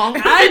all wrong.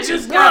 I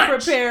just got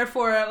prepared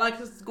for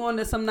going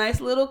to some nice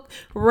little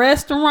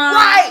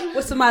restaurant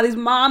with somebody's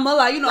mama,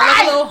 like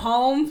a little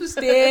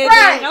homestead.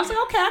 Right. I was like,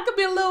 okay, I could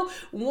be a little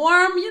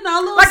warm, a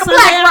little like a Sunday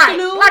black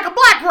afternoon. rock, like a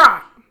black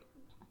rock.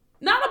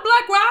 Not a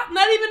black rock,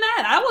 not even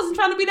that. I wasn't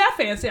trying to be that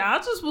fancy. I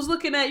just was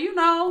looking at,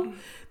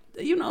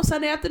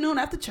 Sunday afternoon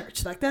after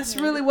church. Like, that's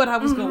really what I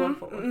was going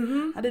for.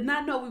 Mm-hmm. I did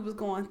not know we was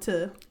going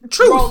to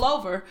roll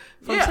over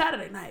from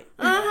Saturday night.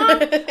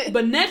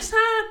 But next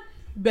time,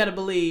 better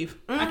believe.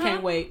 I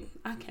can't wait.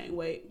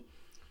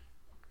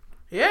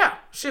 Yeah.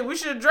 Shit, we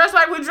should have dressed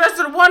like we dressed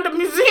to the Wonder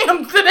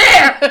Museum to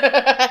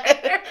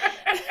there.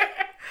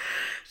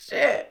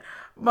 Shit.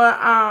 But,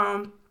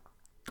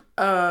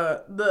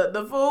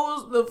 the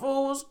food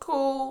was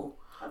cool.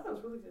 I thought it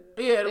was really good.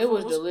 Yeah, it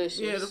was delicious.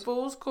 Yeah, the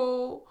food was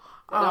cool.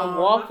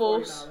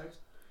 Waffles.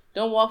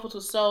 Them waffles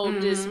were so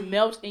just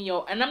melt in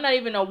your. And I'm not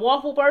even a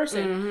waffle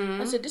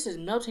person. I said, this is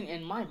melting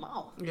in my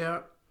mouth.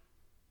 Yeah.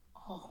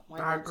 Oh my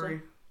God. I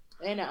agree.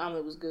 And the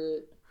omelet was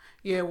good.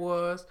 Yeah, it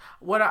was.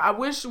 I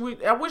wish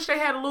they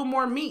had a little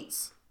more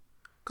meats,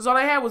 cause all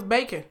they had was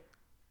bacon.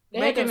 They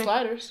had them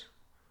sliders.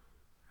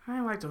 I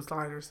didn't like those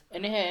sliders.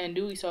 And they had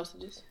andouille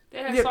sausages. They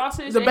had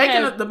sausage. The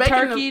bacon, had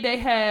turkey. They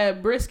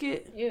had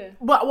brisket. Yeah.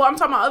 But I'm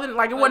talking about other it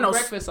wasn't no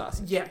breakfast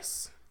sausage.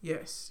 Yes.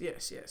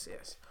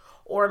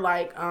 Or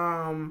like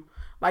some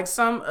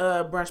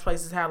brunch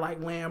places had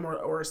like lamb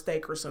or a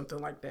steak or something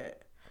like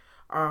that.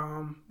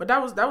 But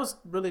that was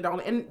really the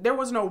only, and there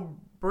was no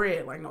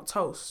bread, like no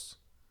toast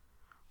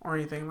or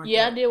anything like that.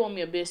 Yeah, I did want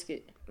me a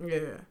biscuit.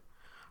 Yeah.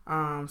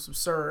 Some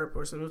syrup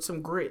or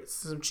some grits.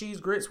 Some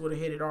cheese grits would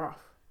have hit it off.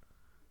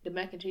 The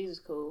mac and cheese is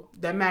cool.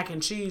 That mac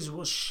and cheese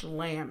was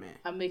slamming.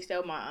 I mixed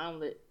out my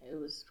omelet. It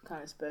was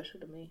kind of special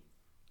to me.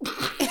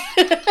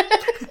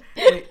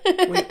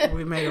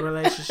 we made a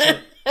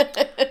relationship.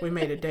 We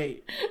made a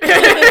date.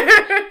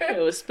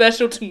 It was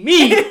special to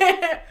me.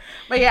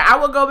 But yeah, I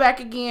will go back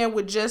again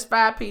with just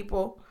 5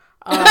 people.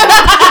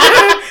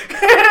 I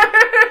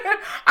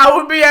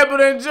would be able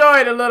to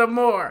enjoy it a little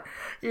more,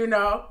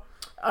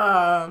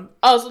 So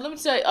let me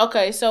tell you.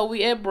 Okay, so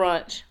we at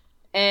brunch,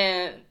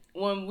 and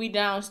when we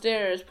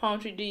downstairs, Palm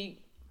Tree D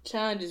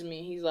challenges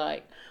me. He's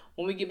like,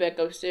 when we get back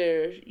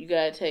upstairs, you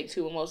gotta take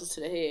 2 mimosas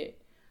to the head.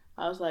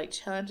 I was like,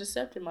 challenge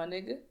accepted, my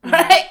nigga.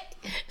 Right?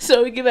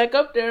 So we get back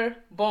up there,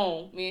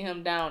 boom, me and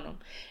him down them.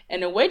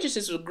 And the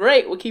waitresses was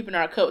great with keeping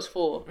our cups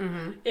full.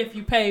 Mm-hmm. If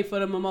you paid for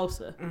the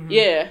mimosa. Mm-hmm.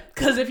 Yeah.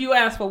 Because if you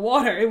asked for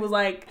water, it was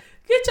like,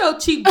 get your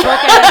cheap broke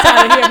ass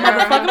out of here,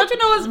 motherfucker. Don't you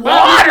know it's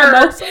water?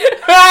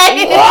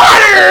 Right?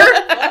 Water?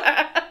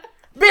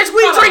 Bitch,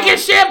 we drinking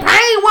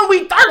champagne when we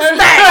thirsty.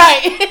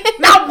 Right.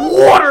 Not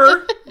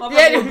water.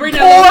 Yeah, bring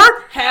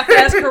that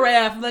half-ass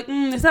carafe. Like,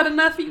 is that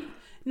enough for you?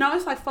 No,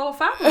 it's like 4 or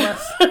 5 of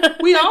us.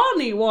 We all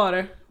need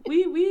water.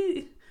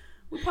 We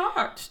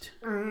parched.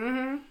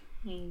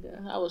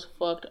 Mm-hmm. I was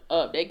fucked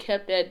up. They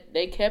kept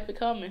it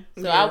coming.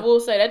 So I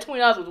will say that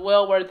 $20 was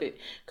well worth it,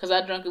 because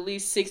I drank at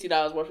least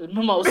 $60 worth of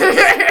mimosas.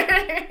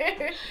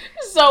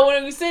 So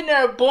when we sitting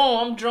there, boom,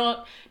 I'm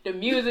drunk. The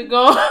music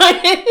going.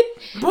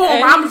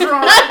 Boom, I'm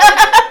drunk.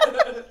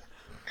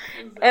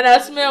 And I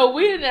smell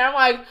weed in there. I'm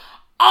like,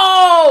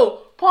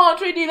 oh, Palm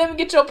Tree D, let me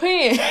get your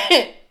pen.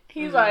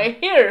 He's like,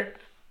 here.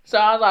 So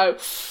I was like,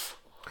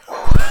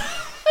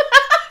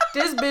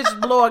 this bitch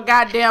blow a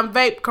goddamn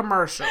vape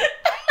commercial.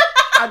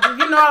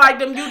 Like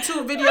them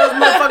YouTube videos,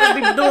 motherfuckers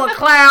be doing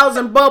clouds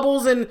and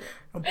bubbles and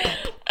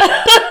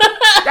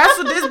that's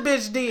what this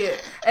bitch did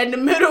in the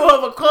middle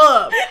of a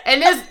club.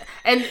 And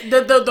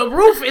the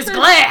roof is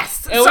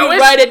glass. And so we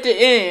right at the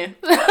end.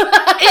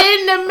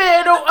 In the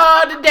middle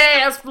of the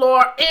dance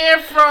floor, in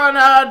front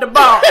of the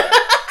bar.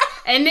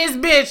 And this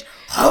bitch,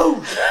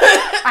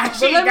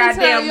 she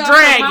goddamn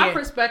dragging. From my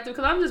perspective,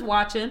 because I'm just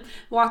watching, and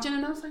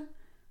I was like,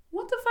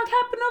 what the fuck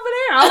happened over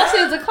there? All I see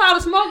is a cloud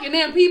of smoke, and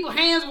then people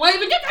hands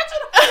waving. Get that to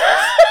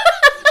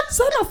the...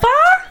 Something on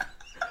fire?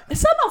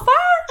 Is something on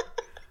fire?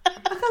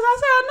 Because I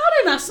said, I know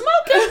they're not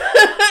smoking.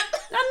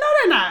 I know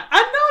they're not.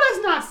 I know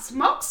that's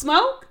not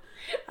smoke.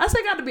 I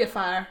said, got to be a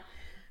fire.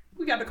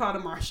 We got to call the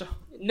marshal.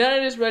 None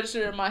of this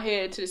registered in my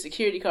head to the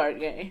security card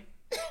game.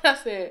 I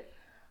said,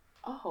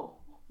 oh.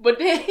 But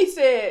then he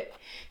said,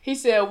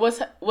 what's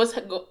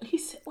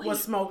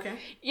smoking?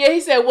 Yeah,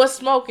 he said, what's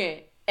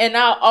smoking? And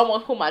I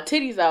almost pulled my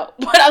titties out.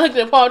 But I looked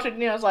at Paul Tree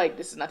and I was like,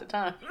 this is not the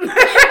time. And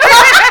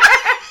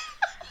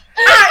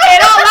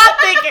all I'm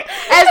thinking,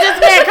 as this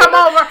man come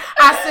over,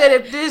 I said,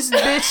 if this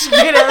bitch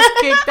get us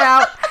kicked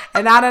out,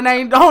 and I done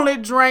ain't only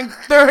drank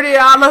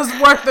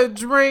 $30 worth of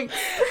drinks,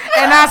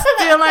 and I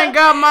still ain't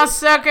got my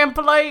second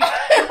plate,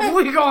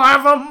 we gonna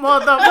have a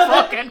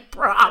motherfucking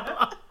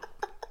problem.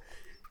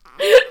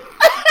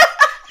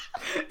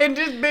 And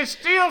this bitch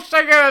still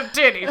shaking her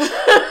titties.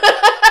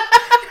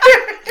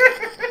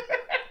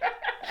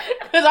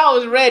 Because I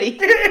was ready.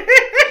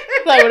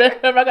 Like,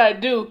 whatever I gotta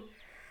do.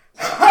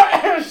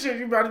 Shit,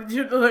 you about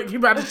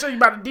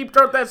to deep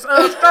throat that straw,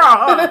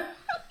 huh?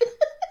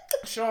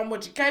 Show them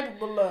what you're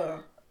capable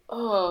of.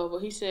 Oh, but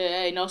he said,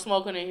 hey, no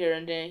smoking in here,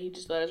 and then he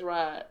just let us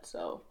ride,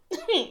 so.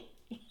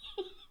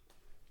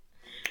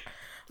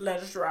 Let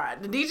us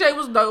ride. The DJ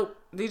was dope.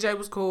 DJ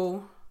was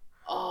cool.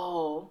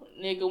 Oh,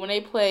 nigga, when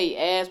they played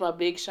Ass by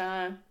Big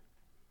Sean,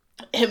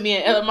 and me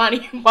and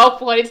Elamani both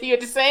pointed to you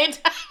at the same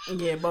time.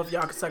 Yeah, both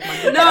y'all can suck my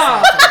dick.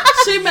 No,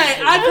 she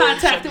made eye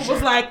contact and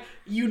was like,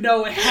 you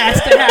know it has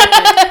to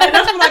happen. And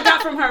that's what I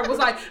got from her. Was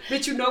like,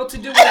 bitch, you know what to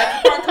do when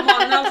that part come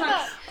on. And I was like,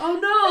 oh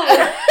no.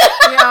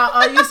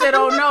 Yeah, you said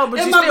oh no, but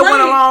In you my still brain,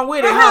 went along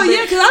with it. Hell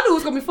yeah, because I knew it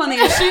was going to be funny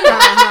as shit.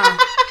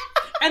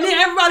 And then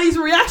everybody's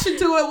reaction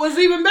to it was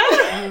even better.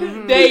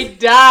 Mm-hmm. They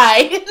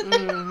died.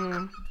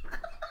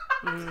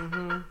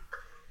 Mm-hmm.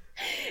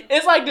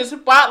 It's like the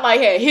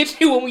spotlight had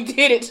hit you when we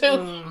did it, too.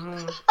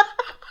 Mm-hmm.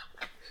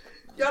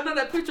 Y'all know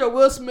that picture of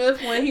Will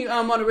Smith when he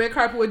on the red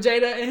carpet with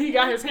Jada and he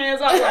got his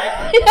hands up like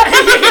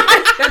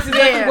that's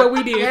exactly what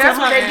we did. Yeah, that's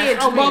what they did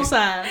on both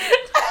sides.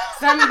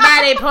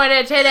 Somebody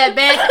pointed to the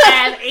best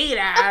ass eater.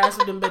 That's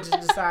what them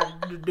bitches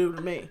decided to do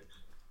to me.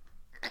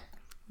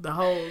 The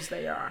hoes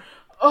they are.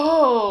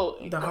 Oh,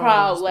 The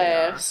crowd hoes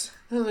laughs.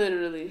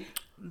 Literally.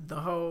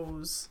 The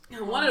hoes.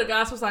 And one of the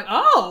guys was like,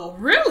 "Oh,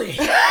 really?"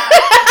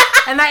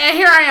 And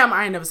here I am.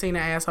 I ain't never seen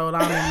an asshole. I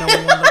don't even know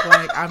what one look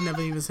like. I've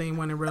never even seen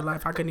one in real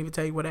life. I couldn't even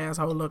tell you what an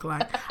asshole look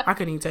like. I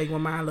couldn't even tell you what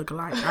mine look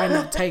like. I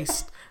never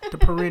taste the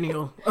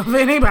perennial of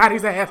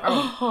anybody's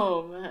asshole.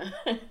 Oh, man.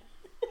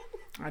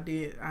 I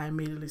did. I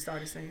immediately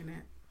started saying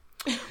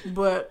that.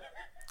 But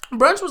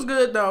brunch was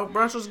good, though.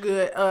 Brunch was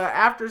good.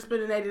 After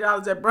spending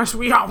 $80 at brunch,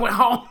 we all went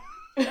home.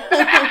 We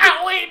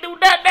ain't do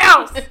nothing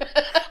else.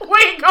 We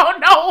ain't go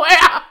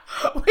nowhere.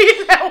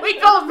 We said we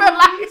go to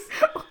like...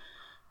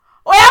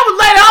 Well, I was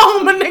later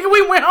home, but nigga,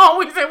 we went home.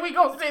 We said we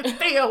gonna sit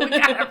still. We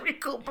gotta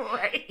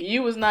recuperate.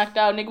 You was knocked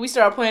out, nigga. We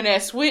started playing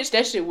that Switch.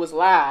 That shit was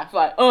live.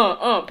 Like,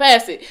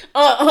 pass it.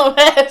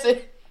 Pass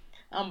it.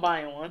 I'm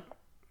buying one.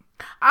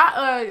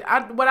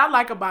 What I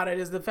like about it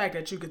is the fact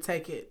that you could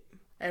take it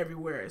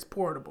everywhere. It's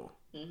portable.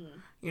 Mm-hmm.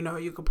 You know,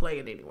 you could play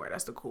it anywhere.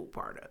 That's the cool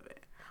part of it.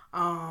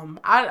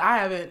 I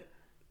haven't.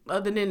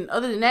 Other than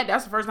that,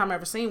 that's the first time I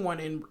ever seen one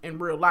in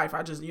real life.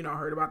 I just,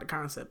 heard about the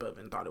concept of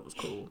it and thought it was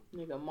cool.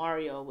 Nigga,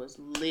 Mario was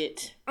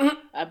lit. Mm-hmm.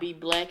 I be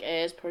black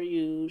ass per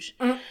usual.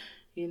 Mm-hmm.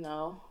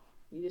 You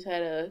just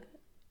had a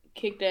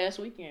kicked ass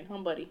weekend, huh,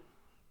 buddy?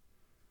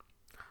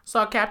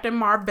 Saw Captain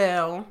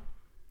Marvel.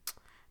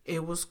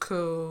 It was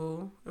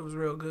cool. It was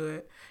real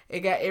good.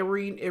 It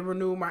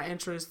renewed my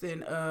interest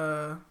in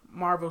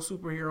Marvel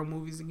superhero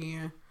movies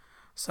again.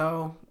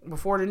 So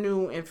before the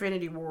new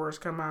Infinity Wars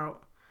come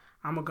out,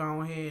 I'm going to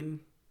go ahead and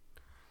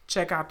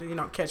check out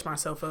catch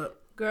myself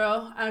up.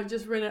 Girl, I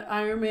just rented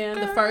Iron Man,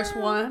 the first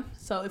one.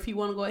 So if you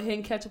want to go ahead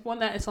and catch up on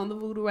that, it's on the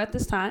Vudu at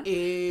this time.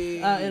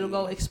 It'll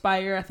go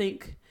expire, I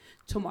think,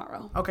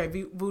 tomorrow. Okay,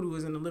 Vudu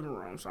is in the living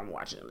room, so I'm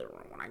watching the living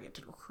room when I get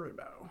to the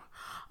crib.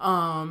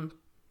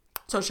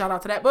 So shout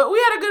out to that. But we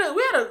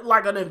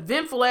had an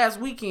eventful ass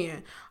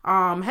weekend.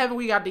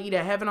 We got to eat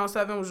at Heaven on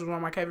 7, which was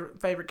one of my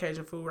favorite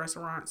Cajun food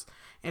restaurants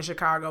in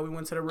Chicago. We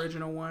went to the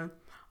original one.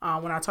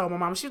 When I told my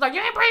mom, she was like,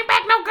 "You ain't bring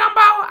back no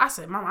gumbo." I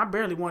said, "Mom, I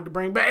barely wanted to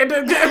bring back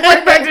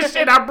the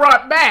shit I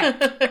brought back."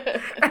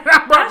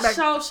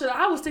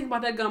 I was thinking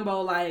about that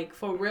gumbo, like,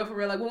 for real.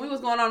 Like, when we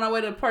was going on our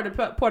way to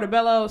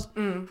Portobello's.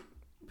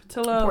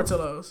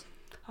 Portillo's.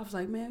 I was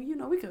like, man,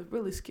 we could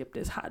really skip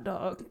this hot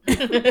dog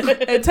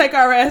and take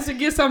our ass and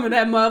get some of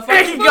that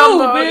motherfucking food,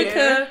 gumbo,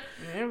 man.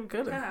 Yeah, we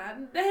could have.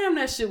 God damn,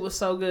 that shit was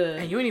so good.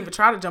 And you didn't even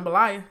try the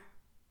jambalaya.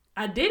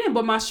 I didn't,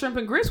 but my shrimp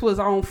and grits was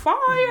on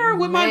fire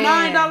with my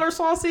 $9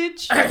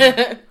 sausage.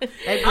 I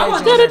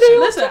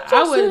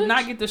would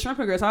not get the shrimp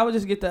and grits. I would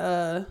just get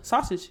the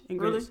sausage and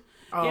grits. Really?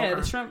 Oh, yeah, okay.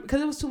 the shrimp,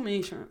 because it was too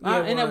many shrimp.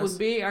 Yeah, and it was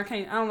big. I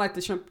don't like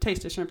the shrimp,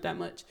 taste the shrimp that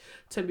much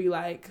to be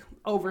like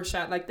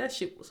overshot. Like, that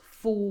shit was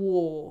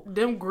full.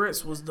 Them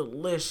grits was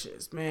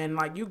delicious, man.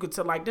 Like, you could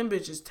tell, like, them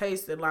bitches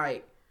tasted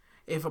like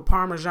if a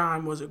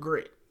Parmesan was a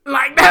grit.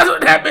 Like, that's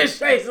what that bitch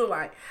tasted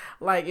like.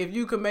 Like, if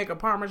you could make a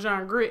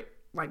Parmesan grit,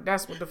 like,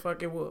 that's what the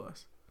fuck it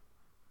was.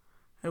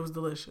 It was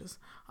delicious.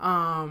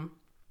 iCombat.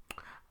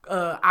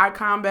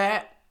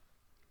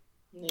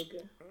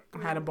 Nigga.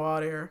 I had a ball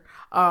there.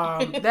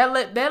 That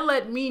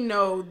let me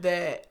know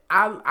that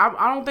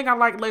I don't think I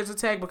like laser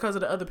tag because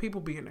of the other people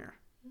being there.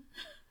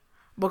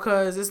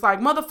 Because it's like,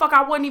 motherfucker,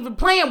 I wasn't even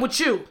playing with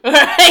you.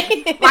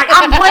 Like,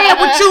 I'm playing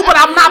with you, but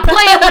I'm not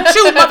playing with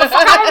you,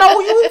 motherfucker. I don't know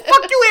who you.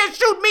 Fuck you here,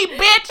 shoot me,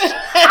 bitch.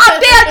 How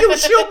dare you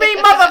shoot me,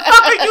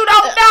 motherfucker? You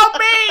don't know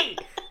me.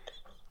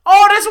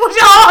 Oh, this was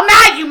y'all.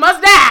 Now you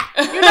must die.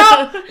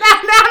 Now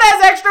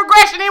there's extra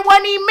aggression. It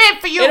wasn't even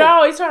meant for you. It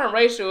always turns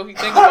racial if you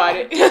think about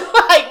it.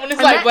 Like, when it's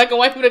like black and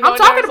white people. I'm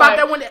talking about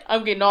that when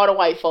I'm getting all the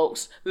white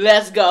folks.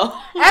 Let's go.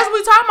 As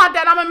we talking about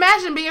that, I'm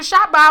imagining being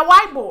shot by a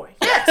white boy.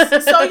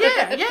 Yes. So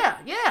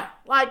yeah.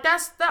 Like,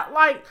 that's that.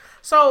 Like,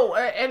 so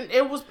and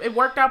it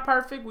worked out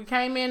perfect. We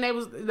came in. It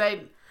was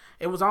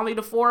only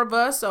the four of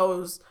us. So it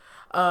was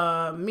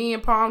me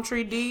and Palm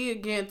Tree D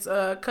against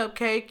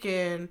Cupcake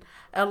and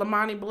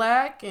Elamani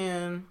Black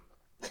and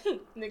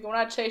nigga, when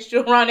I chased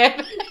you around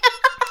that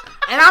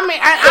And I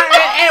mean,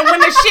 and when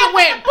the shit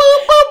went boop,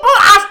 boop, boop,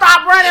 I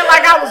stopped running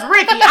like I was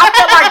Ricky.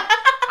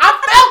 I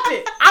felt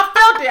it.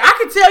 I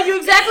could tell you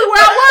exactly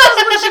where I was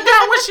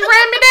when she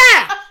ran me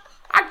down.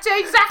 I can tell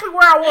you exactly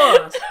where I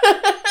was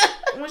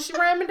when she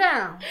ran me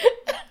down.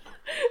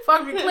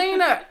 Fuck me,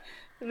 clean up.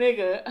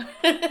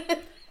 Nigga.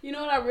 You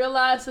know what I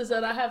realized is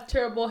that I have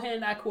terrible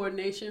hand-eye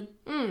coordination.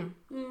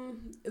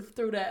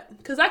 Through that.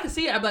 Because I can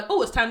see it. I'm like,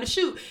 oh, it's time to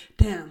shoot.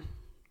 Damn.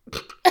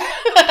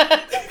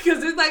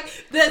 Because it's like,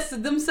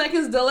 them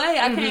seconds delay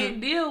I can't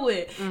deal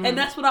with. And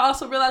that's what I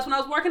also realized when I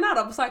was working out.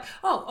 I was like,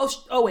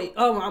 wait,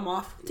 I'm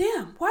off.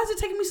 Damn, why is it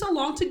taking me so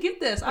long to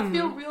get this? I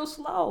feel real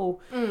slow.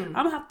 I'm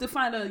going to have to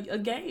find a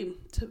game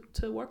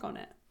to work on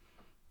that.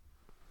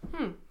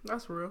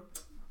 That's real.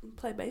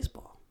 Play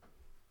baseball.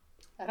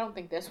 I don't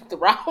think that's what the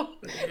route.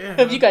 Yeah.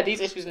 If you got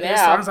these issues now,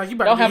 sounds like you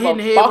about to get hit in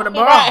the head ball, with a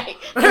ball. Right.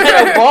 Don't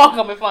have a ball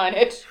come and find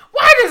it.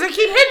 Why does it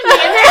keep hitting me in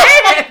the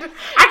head?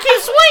 I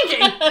keep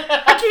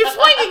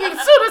swinging as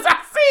soon as I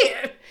see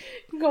it.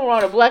 You go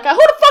around a black eye. Who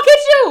the fuck hit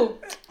you?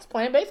 It's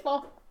playing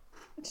baseball.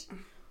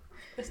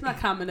 It's not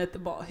common that the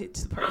ball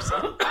hits the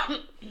person.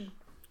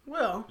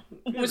 Well,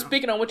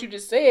 speaking on what you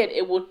just said,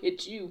 it will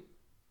hit you.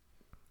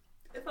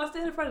 If I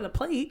stand in front of the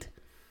plate.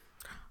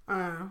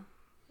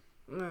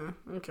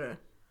 Okay.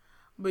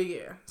 But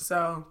yeah,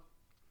 so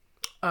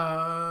what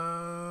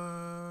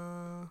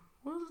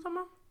was it talking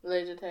about?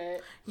 Laser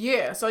tag.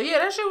 Yeah, so yeah,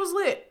 that shit was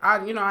lit.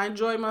 I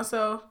enjoyed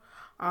myself.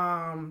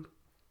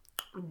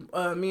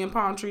 Me and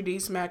Palm Tree D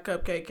smacked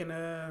Cupcake and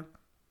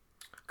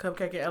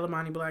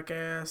Elamani Black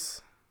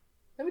ass.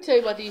 Let me tell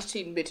you about these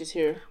cheating bitches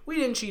here. We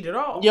didn't cheat at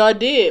all. Y'all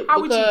did.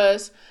 How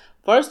because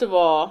first of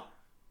all,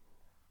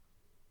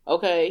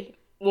 okay,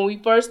 when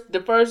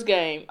the first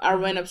game, I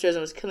ran upstairs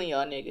and was killing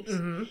y'all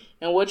niggas.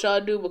 And what y'all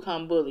do,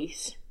 become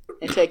bullies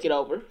and take it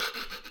over.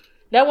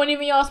 That wasn't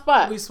even y'all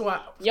spot. We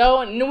swapped.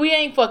 Y'all, no, we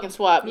ain't fucking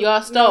swapped.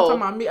 Y'all stole. No,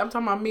 I'm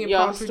talking about me and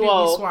Y'all Palm Tree.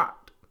 stole. We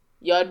swapped.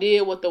 Y'all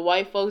did what the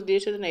white folks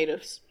did to the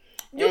natives.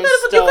 You could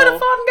have fought and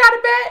got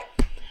it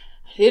back.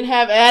 Didn't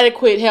have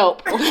adequate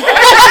help. You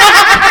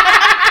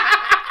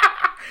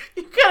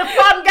could have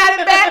fought and got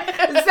it back.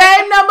 The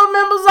same number of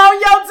members on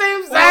your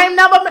team, same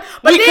number.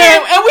 But we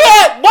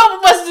had one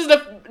of us is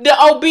the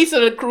obese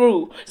of the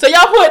crew. So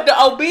y'all put the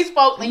obese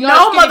folks in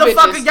y'all skinny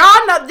motherfucker, bitches.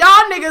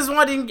 y'all niggas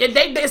wanted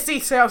they see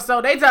self,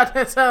 so they thought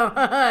that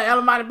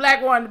Elamani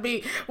Black wanted to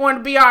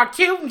be all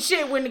cute and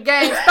shit when the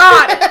game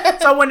started.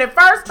 So when it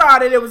first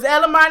started, it was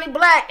Elamani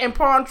Black and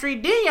Palm Tree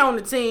D on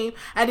the team,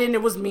 and then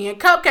it was me and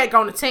Cupcake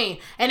on the team.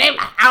 And they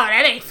like, oh,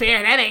 that ain't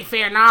fair.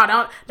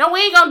 No, don't we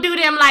ain't gonna do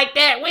them like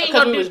that. We ain't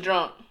gonna do. Was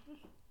drunk.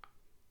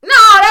 No,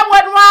 that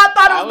wasn't why. I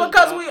thought it was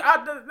because drunk.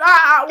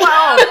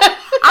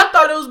 I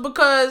thought it was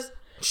because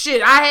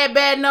shit, I had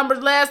bad numbers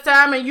last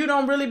time, and you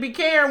don't really be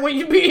caring when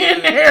you be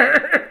in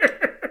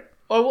there.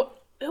 Or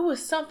it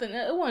was something.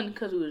 It wasn't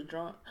because we was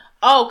drunk.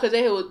 Oh, because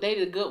they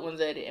the good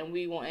ones at it, and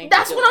we weren't.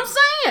 That's what I'm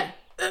saying.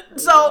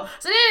 So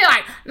then they're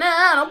like,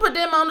 nah, don't put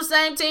them on the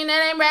same team.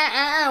 That ain't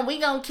right. We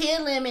gonna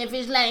kill them if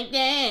it's like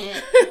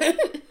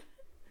that.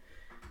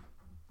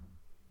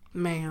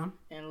 Ma'am.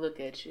 And look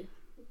at you.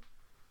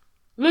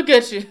 Look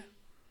at you.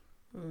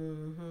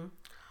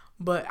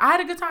 But I had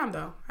a good time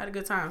though.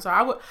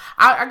 So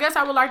I guess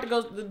I would like to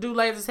go do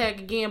laser tag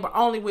again, but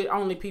only with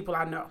people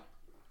I know,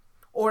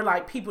 or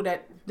like people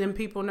that them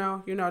people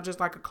know.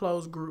 Just like a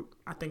closed group.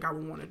 I think I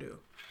would want to do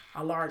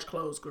a large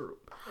closed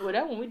group. Well,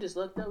 that one we just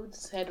looked up. We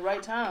just had the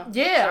right time.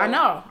 Yeah, so I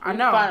know.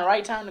 Find the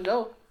right time to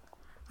go.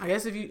 I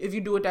guess if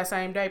you do it that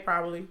same day,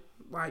 probably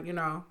like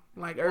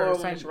like or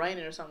when it's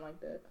raining or something like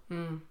that.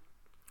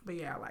 But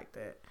yeah, I like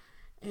that.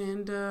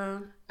 And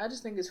I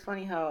just think it's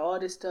funny how all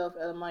this stuff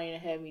Elamani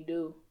had me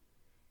do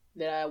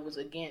that I was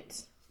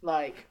against,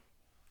 like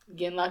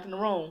getting locked in the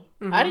room.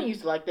 I didn't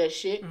used to like that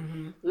shit.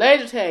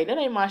 Laser tag, that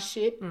ain't my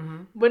shit.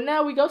 But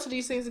now we go to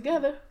these things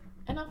together,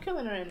 and I'm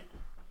killing her in it.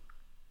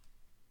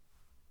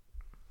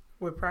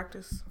 With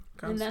practice.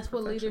 And that's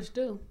what leaders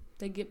do.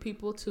 They get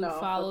people to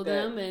follow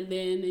them and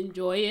then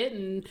enjoy it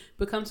and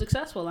become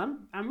successful.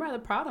 I'm rather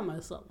proud of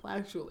myself,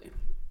 actually.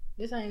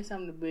 This ain't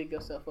something to big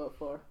yourself up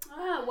for.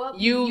 Well,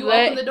 you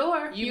opened the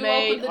door. You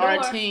made our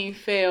team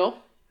fail.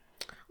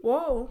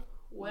 Whoa.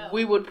 Well,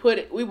 we would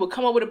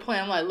come up with a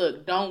plan. I'm like,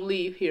 look, don't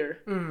leave here.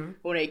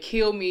 When they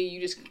kill me,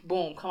 you just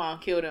boom, come on,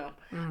 kill them.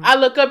 I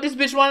look up, this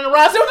bitch running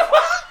around. What the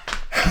fuck?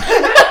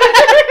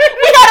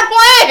 We got a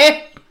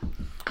plan.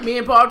 Me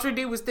and Paul Tree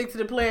D would stick to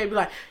the plan and be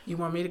like, you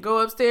want me to go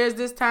upstairs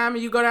this time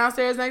and you go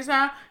downstairs next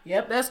time?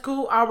 Yep, that's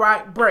cool. All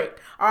right, break.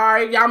 All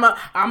right, I'm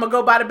going to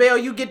go by the bell.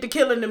 You get to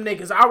killing them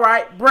niggas. All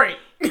right, break.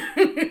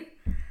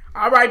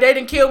 All right, they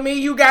didn't kill me.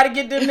 You got to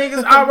get them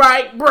niggas. All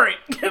right, break.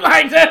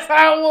 Like, that's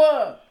how it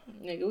was.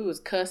 Nigga, we was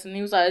cussing.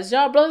 He was like, is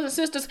y'all brothers and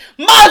sisters?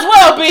 Might as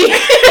well be.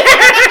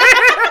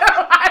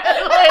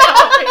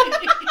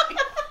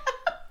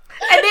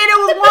 And then it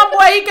was one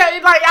boy,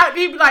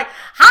 he'd be like,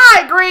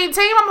 hi, green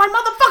team. I'm like,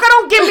 motherfucker,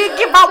 don't give me a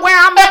gift out where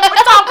I'm at.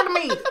 Talk to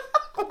me.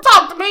 Don't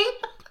talk to me.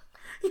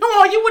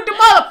 You with the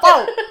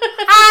motherfucker.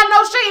 I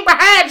know she ain't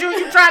behind you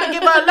and you trying to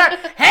give her a alert.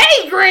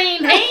 Hey, green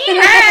team.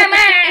 Hey,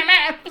 man.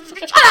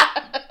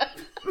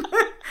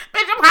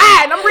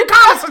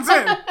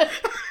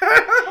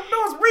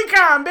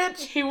 kind, bitch.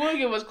 He would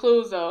give us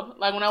clues though.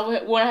 Like when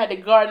I had to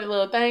guard the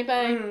little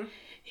thing,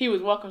 he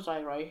was walking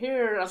like right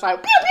here. I was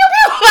like, pew pew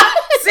pew.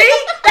 See,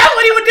 that's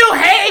what he would do.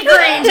 Hey,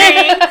 Green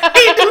Jean,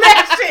 he do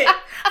that shit,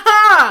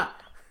 huh?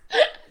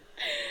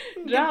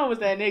 John was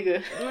that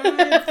nigga.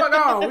 Fuck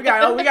on. We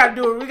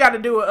got to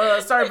do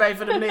a survey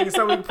for them niggas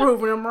so we can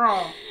prove them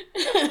wrong.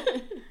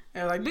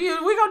 And like, we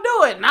gonna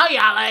do it? No,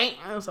 y'all ain't.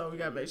 So we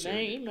gotta make sure. They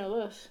ain't email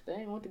us. They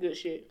ain't want the good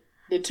shit.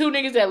 The two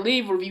niggas that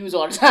leave reviews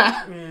all the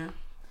time.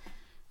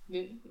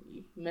 Yeah.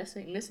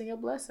 Missing your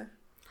blessing.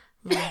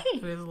 Yeah,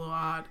 it is a little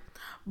odd.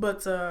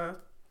 But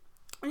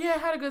yeah,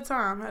 had a good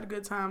time.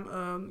 Good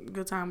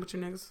time with you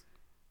niggas.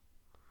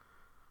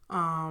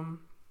 Yeah,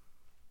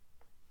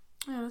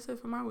 that's it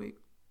for my week.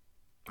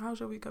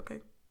 How's your week,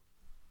 Cupcake?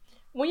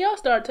 When y'all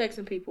start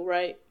texting people,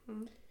 right?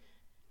 Mm-hmm.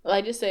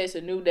 Like, just say it's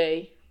a new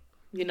day.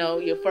 You know,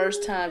 your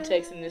first time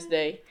texting this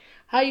day.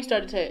 How you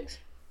start to text?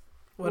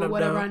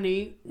 Whatever I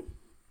need.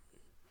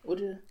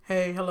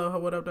 Hey, hello,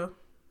 what up, though?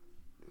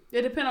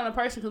 It depends on the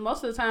person, because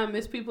most of the time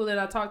it's people that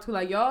I talk to,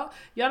 like, y'all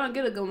don't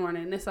get a good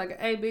morning. And it's like,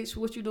 hey, bitch,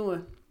 what you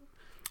doing?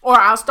 Or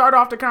I'll start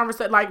off the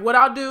conversation, like, what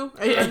I'll do.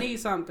 I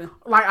need something.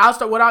 Like,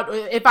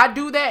 if I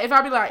do that, if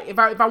I be like, if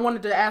I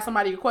wanted to ask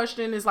somebody a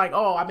question, it's like,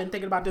 oh, I've been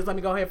thinking about this, let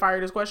me go ahead and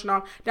fire this question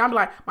off. Then I'll be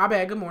like, my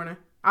bad, good morning.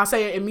 I'll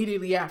say it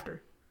immediately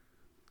after.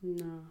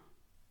 No.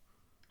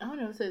 I don't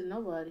know if it says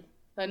nobody.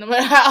 Like, no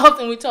matter how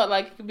often we talk,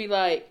 like, it could be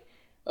like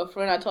a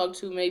friend I talk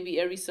to maybe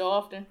every so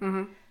often.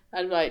 Mm-hmm.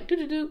 I'd be like,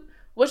 do.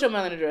 What's your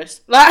mailing address?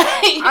 Like,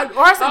 I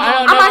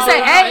might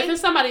say, hey. If it's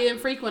somebody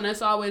infrequent,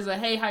 it's always a,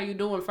 hey, how you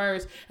doing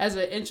first, as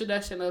an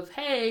introduction of,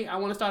 hey, I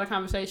want to start a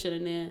conversation,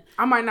 and then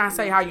I might not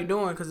say how you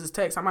doing because it's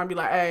text. I might be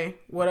like, hey,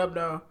 what up,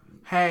 though?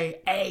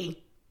 Hey.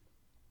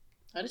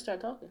 I just start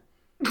talking.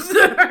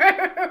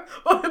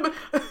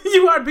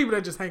 You are people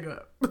that just hang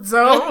up.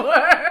 So,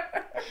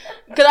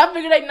 because I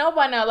figure they know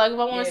by now. Like, if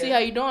I want to see how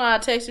you doing, I'll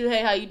text you,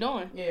 hey, how you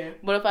doing? Yeah.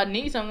 But if I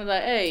need something,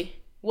 like, hey,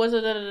 what's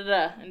it,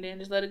 and then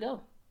just let it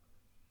go.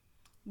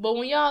 But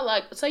when y'all,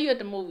 like, say you at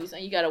the movies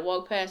and you got to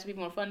walk past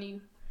people in front of you,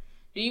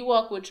 do you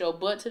walk with your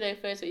butt to their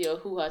face or your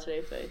hoo-ha to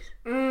their face?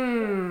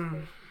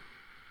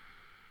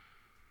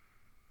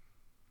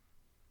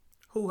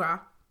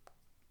 Hoo-ha.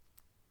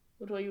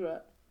 Which way you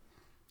rock?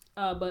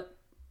 But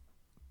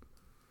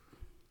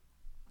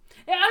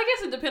yeah, I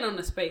guess it depends on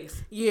the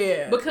space.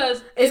 Yeah.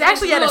 Because it's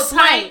actually at a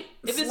slant.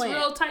 If it's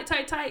real tight,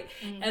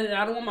 mm-hmm. and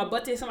I don't want my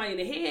butt to hit somebody in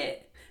the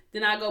head,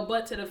 then I go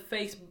butt to the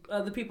face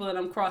of the people that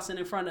I'm crossing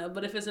in front of.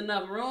 But if it's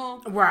enough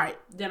room, right,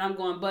 then I'm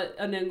going butt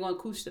and then going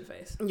cooch to the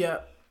face.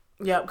 Yep.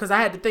 Because I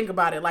had to think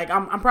about it. Like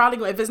I'm probably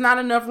going, if it's not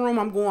enough room,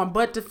 I'm going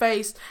butt to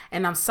face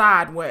and I'm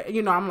sideways.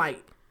 You know, I'm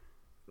like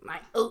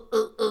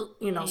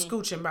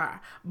scooching by.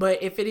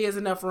 But if it is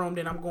enough room,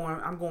 then I'm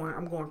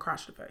going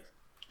crotch to face.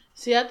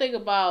 See, I think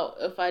about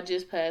if I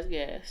just pass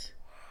gas.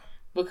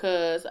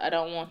 Because I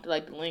don't want to,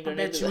 like, the linger. I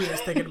bet you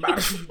is thinking about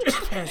it. She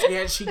just passed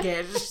gas. She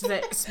that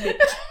bitch.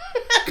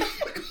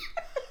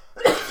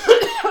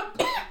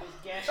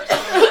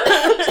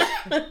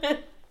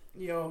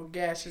 Yo,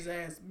 gas his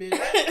ass, bitch.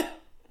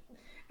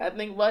 I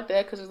think about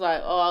that because it's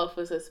like, oh, if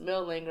it's a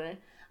smell lingering,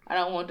 I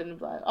don't want them to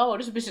be like, oh,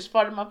 this bitch just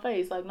farted in my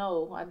face. Like,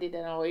 no, I did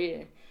that over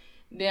here.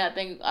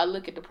 Then I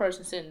look at the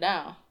person sitting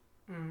down.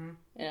 Mm-hmm.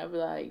 And I be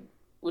like,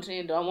 which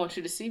end do I want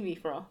you to see me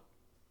from?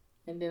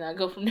 And then I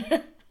go from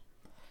there.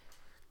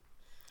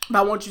 If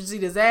I want you to see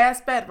this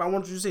ass fat, if I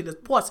want you to see this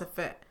pussy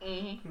fat.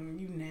 Mm-hmm.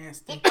 You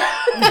nasty. You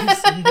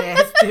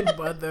nasty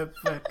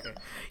motherfucker.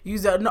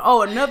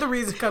 Another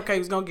reason Cupcake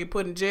was going to get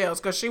put in jail is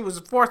because she was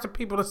forcing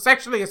people to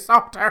sexually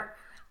assault her.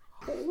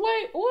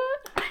 Wait,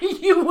 what?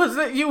 You was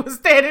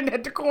standing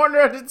at the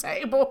corner of the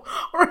table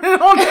or on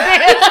the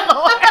dance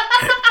floor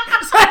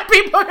so that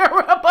people can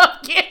rub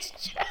up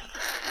against you.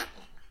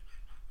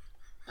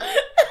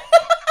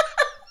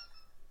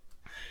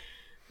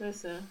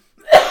 Listen.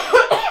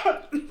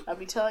 I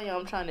be telling you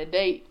I'm trying to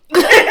date.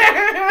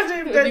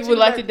 People would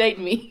like to date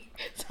me,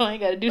 so I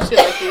ain't gotta do shit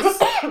like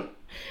this.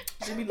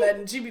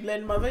 She be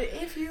letting mother,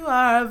 if you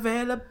are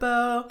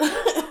available.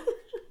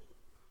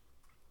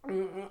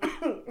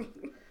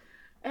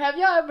 Have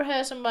y'all ever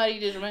had somebody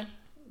just run?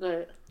 Go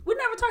ahead. We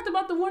never talked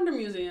about the Wonder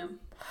Museum.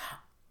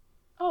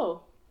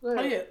 Oh, go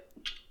ahead.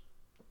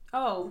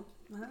 Oh,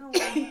 I don't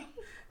know.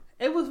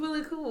 It was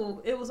really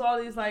cool. It was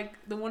all these, like,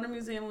 the Wonder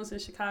Museum was in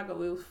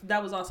Chicago.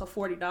 That was also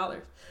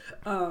 $40.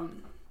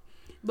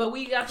 But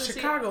we got to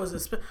Chicago is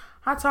expensive.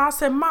 I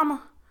said,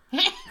 Mama.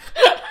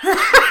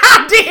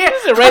 I did.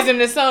 This is raising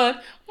the son.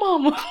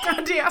 Mama.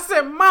 I did. I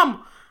said,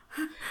 Mama.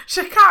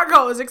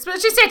 Chicago is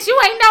expensive. She said,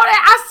 you ain't know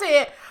that. I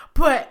said,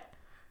 but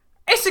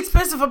it's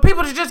expensive for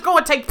people to just go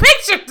and take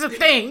pictures of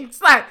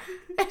things. Like,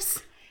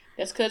 it's...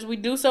 That's because we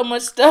do so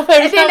much stuff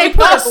every and then they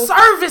put a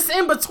service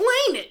in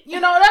between it. You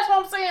know, that's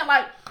what I'm saying.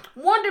 Like,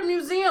 Wonder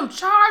Museum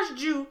charged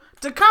you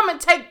to come and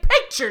take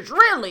pictures,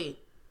 really.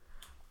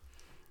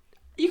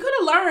 You could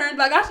have learned.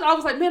 Like, I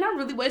was like, man, I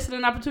really wasted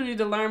an opportunity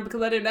to learn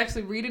because I didn't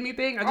actually read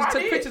anything. I just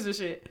took pictures of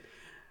shit.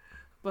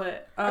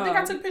 But I think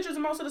I took pictures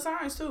of most of the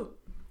signs, too.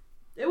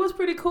 It was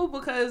pretty cool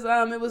because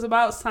it was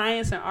about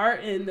science and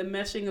art and the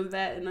meshing of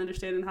that and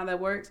understanding how that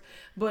works.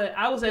 But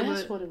I was able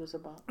That's what it was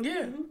about.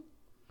 Yeah.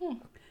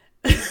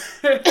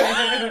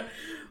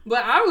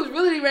 But I was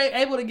really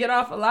able to get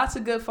off lots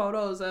of good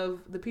photos of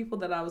the people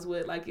that I was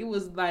with. Like, it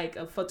was like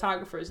a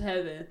photographer's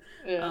heaven.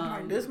 Yeah.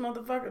 Like, this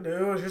motherfucker,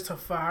 dude, was just a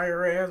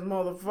fire ass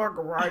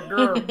motherfucker right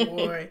there,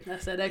 boy.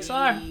 That's that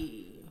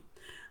XR.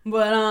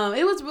 But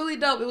it was really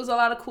dope. It was a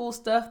lot of cool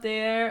stuff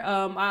there.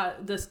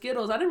 The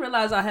Skittles, I didn't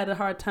realize I had a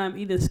hard time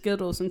eating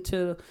Skittles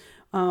until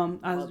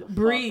I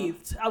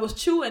breathed. I was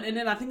chewing, and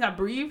then I think I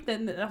breathed,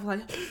 and I was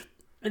like,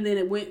 and then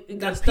it went and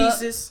got stuck.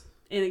 Pieces.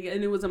 And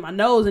it was in my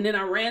nose, and then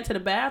I ran to the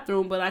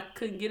bathroom, but I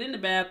couldn't get in the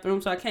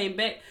bathroom, so I came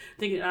back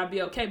thinking I'd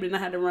be okay, but then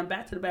I had to run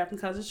back to the bathroom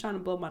because I was just trying to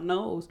blow my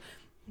nose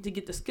to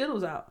get the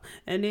Skittles out.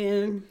 And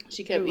then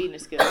She kept eating the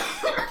Skittles.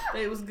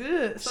 it was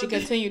good. She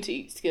continued to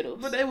eat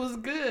Skittles. But it was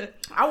good.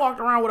 I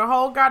walked around with a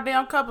whole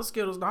goddamn cup of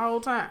Skittles the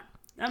whole time.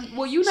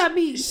 Well, you not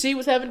me. She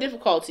was having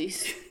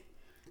difficulties.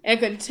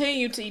 And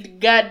continued to eat the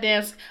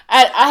goddamn...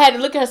 I had to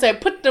look at her and say,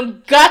 put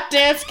them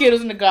goddamn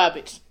Skittles in the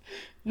garbage.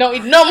 Don't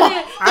eat no more.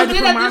 I had to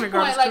then put at mine this in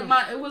point, garbage,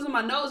 like too. it wasn't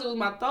my nose, it was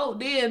my throat.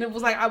 Then it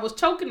was like I was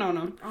choking on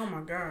them. Oh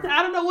my god.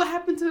 I don't know what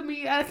happened to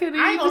me. I couldn't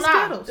I eat ain't the gonna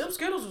lie. Skittles. Them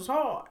Skittles was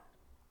hard.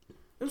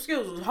 Them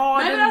Skittles was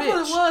hard. Maybe than that's a what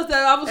bitch. it was.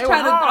 That I was They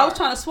trying were to. I hard. was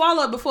trying to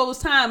swallow it before it was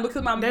time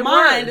because my They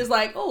mind were. is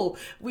like, oh,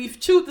 we've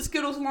chewed the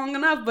Skittles long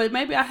enough, but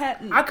maybe I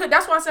hadn't.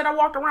 That's why I said I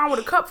walked around with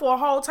a cup for a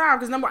whole time.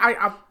 Because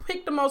I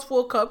picked the most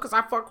full cup because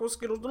I fucked with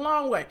Skittles the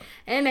long way.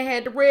 And they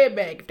had the red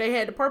bag. If they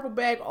had the purple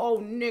bag, oh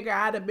nigga,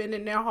 I'd have been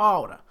in there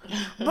harder.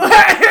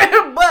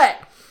 but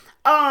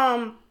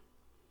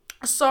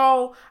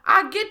so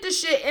I get the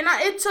shit, and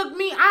it took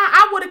me.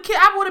 I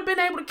would have been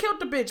able to kill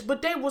the bitch,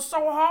 but they were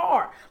so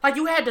hard. Like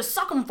you had to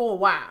suck them for a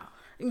while,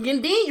 and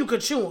then you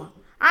could chew them.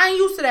 I ain't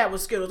used to that with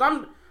Skittles.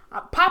 I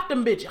popped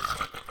them bitches.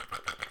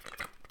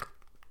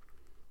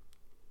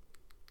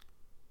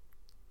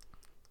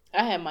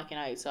 I had Mike and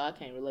Ike, so I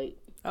can't relate.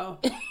 Oh,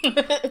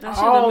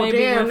 Oh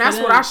damn, that's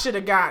what I should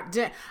have got.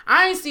 Damn.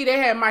 I ain't see they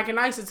had Mike and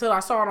Ike's until I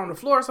saw it on the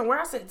floor somewhere.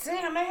 I said,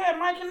 damn, they had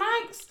Mike and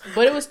Ike's.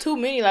 But it was too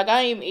many. Like,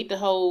 I didn't even eat the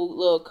whole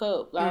little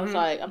cup. I was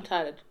like, I'm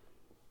tired of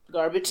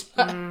garbage.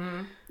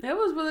 It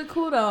was really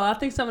cool though. I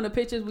think some of the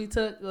pictures we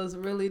took was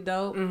really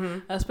dope,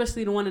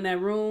 especially the one in that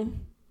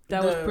room.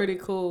 That was pretty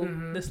cool.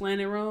 The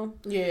slanted room.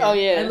 Yeah. Oh,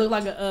 yeah. It looked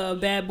like a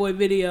bad boy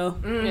video.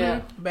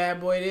 Yeah. Bad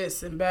boy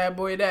this and bad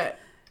boy that.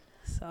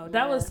 So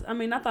that was, I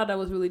mean, I thought that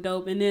was really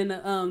dope. And then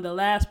the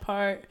last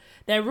part,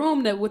 that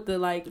room that with the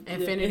like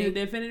Infinity.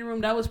 the infinity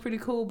room, that was pretty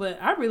cool. But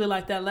I really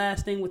liked that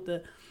last thing with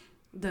the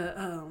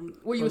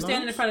where you were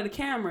standing in front of the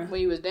camera.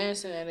 When you was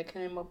dancing and it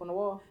came up on the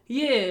wall.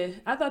 Yeah,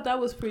 I thought that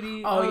was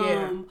pretty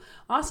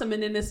awesome.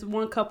 And then this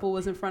one couple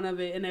was in front of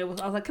it, and I was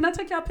like, "Can I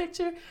take y'all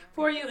picture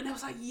for you?" And they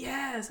was like,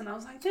 "Yes." And I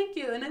was like, "Thank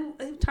you." And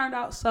it turned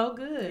out so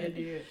good. It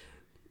did.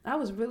 I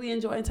was really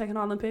enjoying taking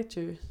all them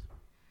pictures.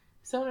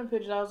 Some of them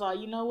pictures, I was like,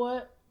 you know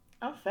what?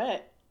 I'm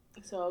fat.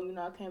 So,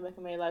 I came back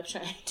and made life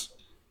change.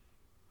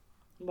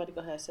 I'm about to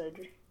go have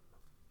surgery.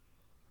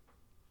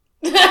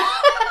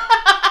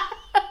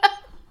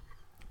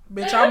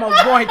 Bitch, I almost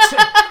boinked you.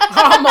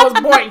 Almost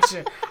boinked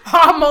you.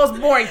 Almost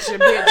boinked you,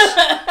 bitch.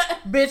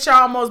 Bitch,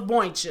 I almost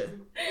boinked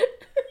you.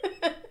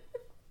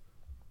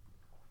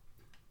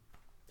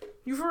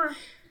 You for real?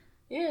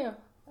 Yeah,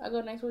 I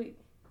go next week.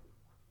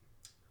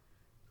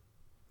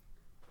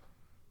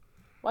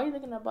 Why are you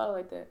looking at a bottle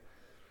like that?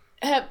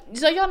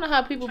 So y'all know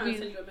how people be.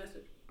 Send you a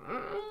message.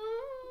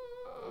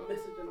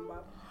 Message in the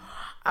bottle.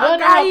 Y'all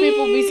know how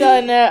people be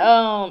saying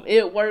that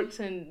it works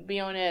and be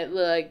on that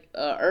like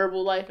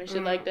herbal life and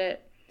shit like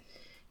that.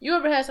 You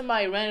ever had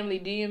somebody randomly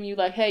DM you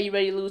like, "Hey, you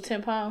ready to lose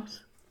 10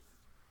 pounds?"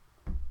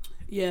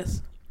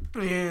 Yes.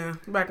 Yeah,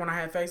 back when I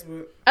had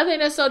Facebook. I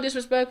think that's so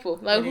disrespectful.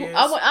 Like, It is.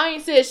 I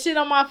ain't said shit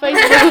on my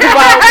Facebook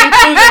about me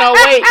losing no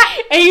weight,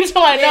 and you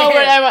talking like,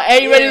 "No,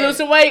 hey, you ready to lose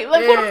some weight?"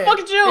 Like, who the fuck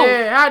is you?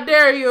 Yeah, how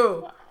dare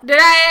you? Did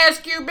I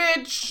ask you,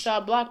 bitch? So I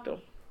blocked them.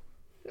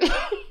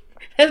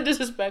 That's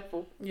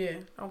disrespectful. Yeah,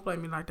 don't play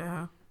me like that,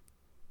 huh?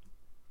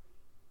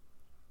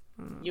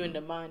 You in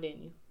the mind,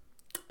 didn't you?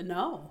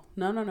 No.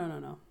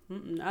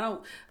 I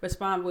don't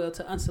respond well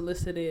to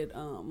unsolicited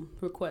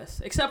requests,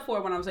 except for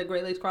when I was at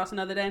Great Lakes Crossing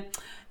the other day,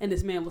 and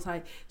this man was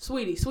like,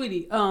 "Sweetie,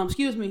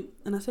 excuse me,"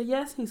 and I said,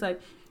 "Yes." He's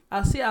like,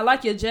 I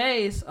like your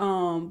J's,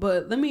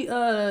 but let me,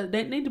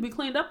 they need to be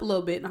cleaned up a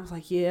little bit." And I was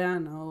like, "Yeah, I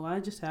know, I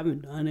just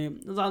haven't done it."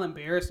 It was all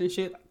embarrassing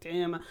shit. Like,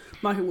 damn, I'm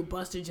out here with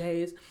busted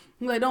J's.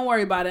 He's like, "Don't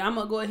worry about it. I'm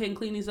gonna go ahead and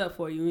clean these up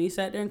for you." And he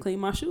sat there and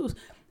cleaned my shoes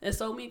and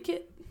sold me a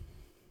kit.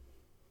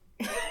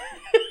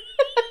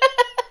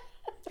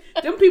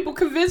 Them people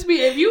convince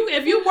me. If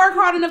you work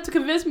hard enough to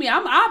convince me,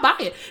 I'll buy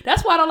it.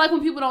 That's why I don't like when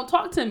people don't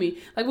talk to me.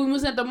 Like when we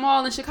was at the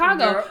mall in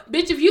Chicago,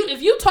 bitch. If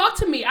you talk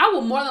to me, I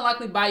will more than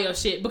likely buy your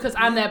shit because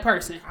I'm that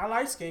person. I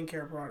like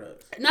skincare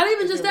products. Not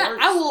even If just it that.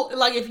 works. I will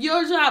like if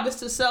your job is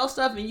to sell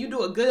stuff and you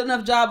do a good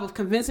enough job of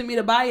convincing me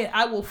to buy it,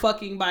 I will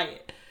fucking buy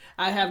it.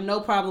 I have no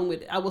problem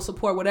with it. I will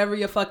support whatever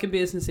your fucking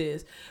business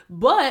is.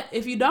 But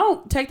if you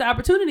don't take the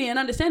opportunity and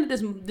understand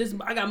that this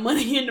I got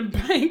money in the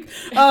bank,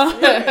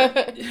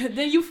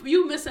 then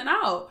you missing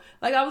out.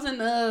 Like I was in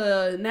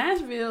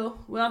Nashville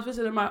when I was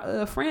visiting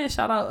my friend.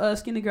 Shout out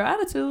Skinny Girl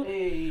Attitude.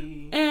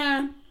 Hey.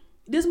 And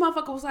this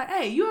motherfucker was like,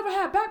 "Hey, you ever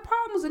had back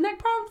problems and neck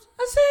problems?"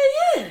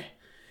 I said, "Yeah."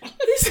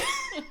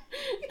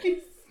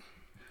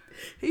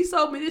 He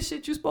sold me this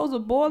shit you supposed to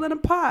boil in a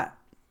pot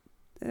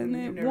and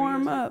then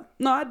warm up.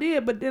 No, I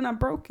did, but then I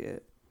broke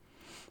it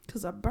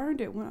because I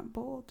burned it when I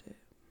boiled it.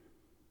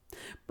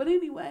 But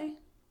anyway,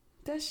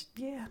 I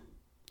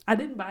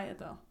didn't buy it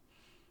though.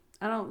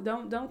 I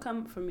don't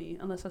come for me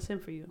unless I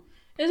send for you.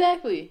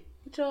 Exactly.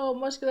 Get your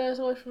muscular ass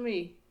away from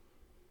me.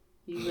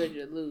 You ready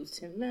to lose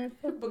 10 man?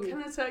 But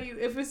can I tell you,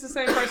 if it's the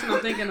same person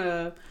I'm thinking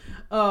of,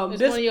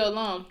 it's one of your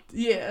alum.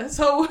 Yeah.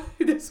 So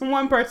this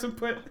one person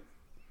put.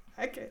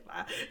 I can't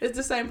lie. It's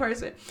the same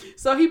person.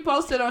 So he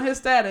posted on his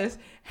status,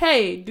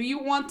 "Hey, do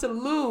you want to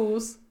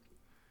lose?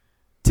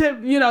 Do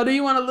you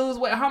want to lose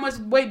weight? How much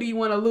weight do you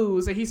want to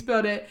lose?" And he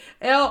spelled it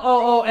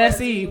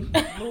LOOSE. I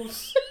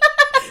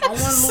want to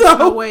lose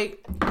my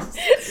weight.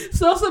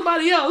 So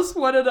somebody else,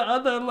 one of the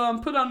other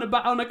alum, put on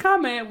the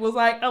comment was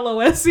like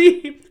LOSE,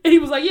 and he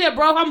was like, "Yeah,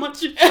 bro, how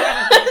much you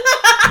trying?"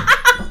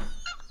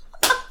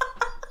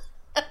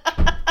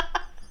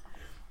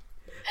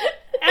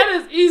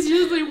 It's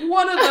usually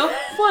one of the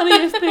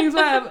funniest things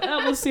I have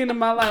ever seen in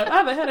my life. I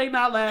have a headache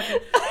not laughing.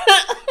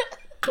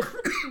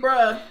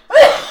 Bruh.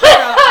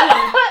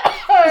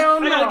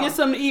 I gotta get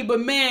something to eat, but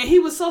man, he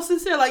was so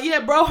sincere. Like,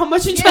 "Yeah, bro, how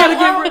much you trying to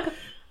get rid?"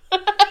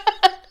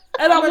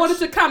 And I wanted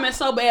to comment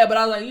so bad, but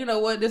I was like, you know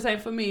what? This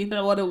ain't for me.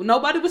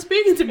 Nobody was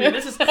speaking to me.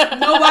 This is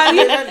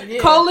nobody,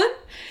 colon,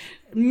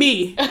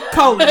 me,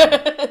 colon.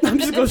 I'm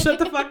just going to shut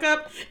the fuck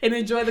up and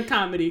enjoy the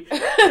comedy.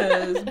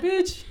 Because,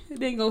 bitch,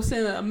 it ain't going to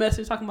send a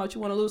message talking about you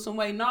want to lose some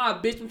weight. Nah,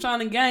 bitch, I'm trying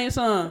to gain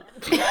some.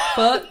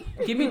 Fuck.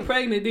 Get me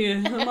pregnant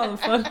then.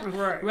 Motherfucker.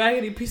 Right.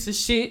 Raggedy piece of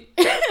shit.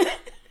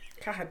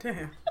 God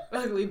damn.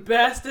 Ugly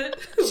bastard.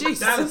 Jesus.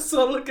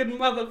 Dinosaur looking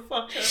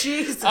motherfucker.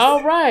 Jesus.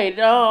 All right.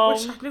 Wish I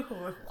knew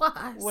who it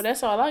was. Well,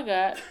 that's all I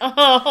got.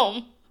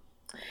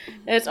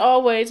 As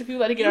always, if you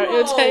like to get our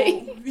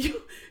intake.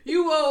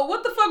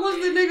 What the fuck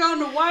was the nigga on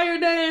the wire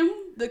name?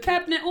 The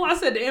captain? Oh, I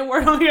said the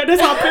N-word on here.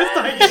 That's all pissed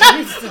off.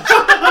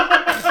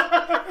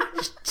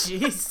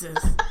 Jesus.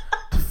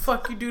 The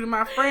fuck you do to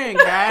my friend,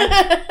 guy?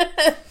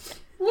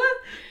 What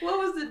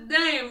was the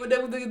name?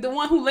 The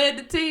one who led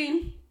the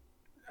team?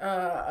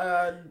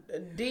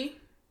 D?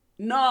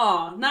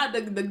 No, not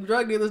the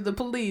drug dealers, the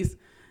police.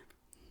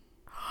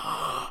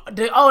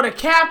 The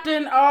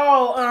captain.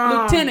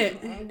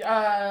 Lieutenant.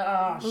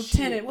 Lieutenant.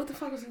 Shit. What the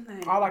fuck was his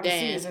name? All I can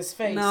see is his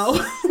face. No.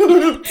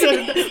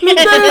 Lieutenant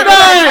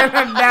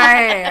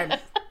Dan.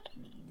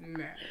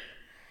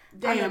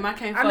 Damn, I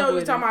can't fuck I know with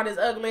you're talking him. about his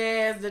ugly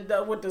ass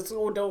with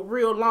the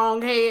real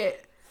long head,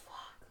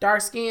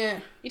 dark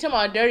skin. You talking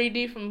about Dirty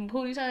D from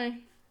Pootie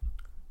Tang?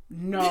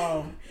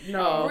 No.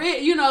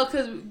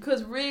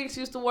 Because Riggs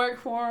used to work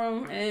for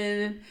him,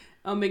 and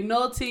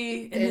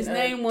McNulty, and his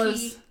name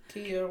was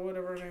Kia,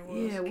 whatever her name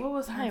was. Yeah, what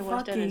was her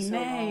watched that in fucking so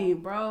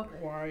name, bro?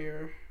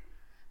 Wire.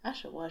 I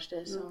should watch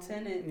that song.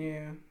 Lieutenant.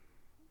 Yeah.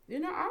 I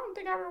don't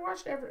think I ever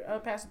watched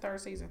past the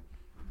third season.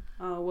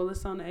 Oh, well,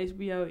 it's on the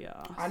HBO,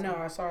 y'all. I know.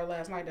 I saw it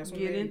last night. That's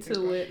when Get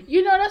into it.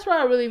 That's what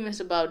I really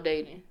miss about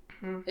dating.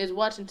 Is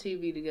watching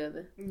TV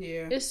together.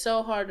 Yeah. It's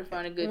so hard to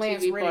find a good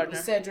Lance TV Riddick,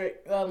 partner.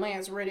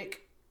 Lance Riddick,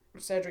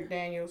 Cedric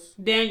Daniels.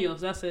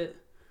 Daniels, that's it.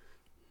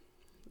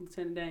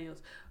 Lieutenant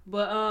Daniels.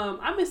 But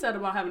I miss that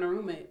about having a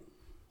roommate.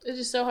 It's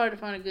just so hard to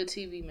find a good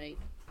TV mate.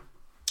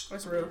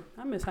 That's real.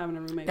 I miss having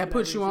a roommate. That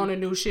puts you on to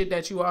new shit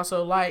that you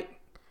also like,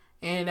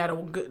 and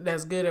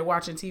that's good at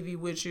watching TV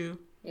with you.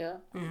 Yeah.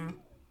 Yeah.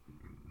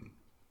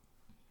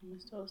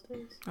 Miss those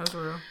days. That's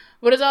real.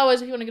 But as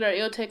always, if you want to get our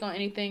ill take on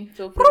anything,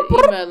 feel free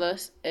to email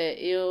us at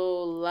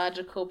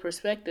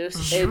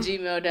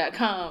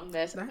illogicalperspectives@gmail.com.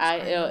 That's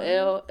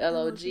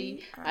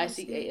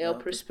ILLLOGICAL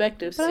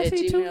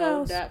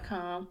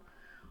perspectives@gmail.com.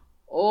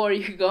 Or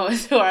you can go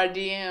into our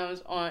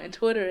DMs on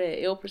Twitter at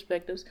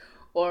illperspectives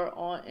or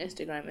on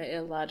Instagram at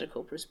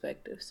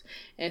illogicalperspectives.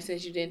 And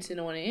since you didn't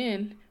send one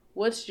in,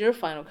 what's your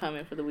final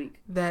comment for the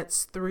week?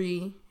 That's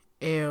 3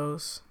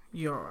 L's.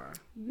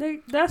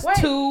 That's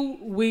 2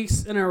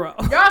 weeks in a row.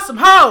 Y'all some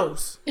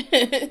hoes.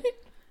 I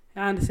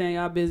understand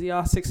y'all busy.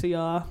 Y'all 6 of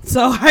y'all.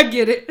 So I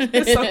get it.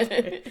 It's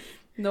okay.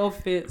 No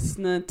offense.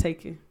 None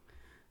taken.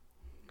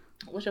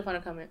 What's your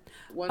final comment?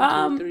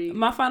 1, 2, 3.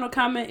 My final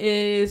comment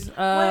is... wait.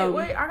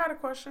 I got a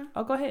question.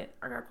 Oh, go ahead.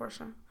 I got a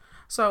question.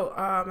 So,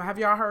 have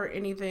y'all heard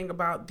anything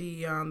about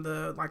the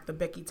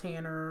Becky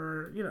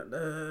Tanner,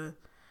 the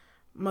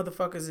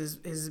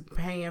motherfuckers is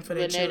paying for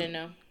their children?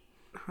 No.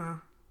 Huh?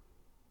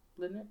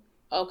 Lynette?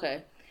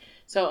 Okay.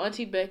 So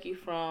Auntie Becky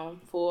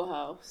from Full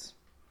House,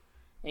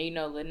 and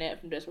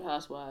Lynette from Desperate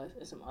Housewives,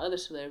 and some other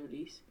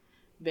celebrities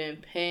been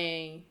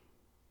paying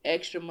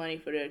extra money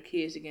for their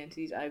kids to get into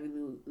these Ivy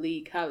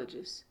League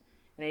colleges,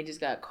 and they just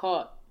got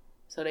caught,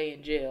 so they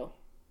in jail.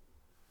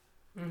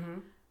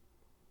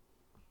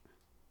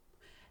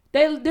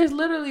 There's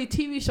literally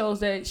TV shows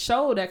that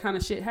show that kind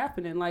of shit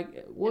happening.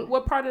 Like,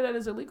 what part of that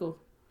is illegal?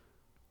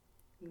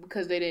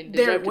 Because they didn't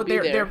deserve to be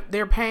there.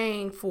 They're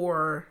paying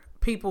for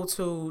people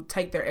to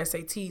take their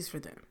SATs for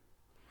them.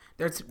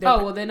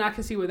 Well, then I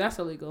can see where that's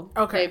illegal.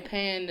 Okay. They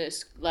paying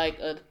this like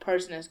a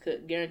person that's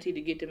guaranteed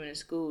to get them in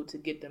school to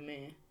get them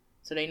in,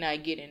 so they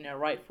not getting there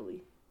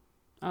rightfully.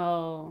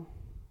 Oh.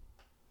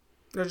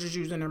 They're just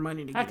using their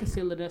money to get I can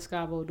see Lynette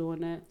Scavo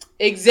doing that.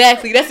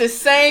 Exactly. That's the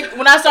same.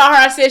 When I saw her,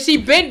 I said, she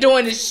been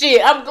doing this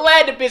shit. I'm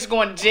glad the bitch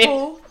going to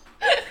jail.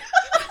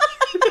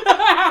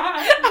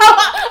 I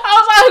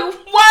was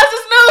like, why is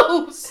this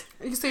news?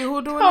 You see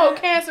who doing Oh,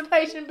 that? cancer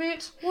patient,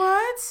 bitch.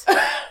 What?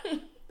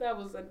 That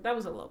was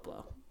a low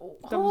blow.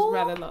 That was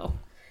rather low.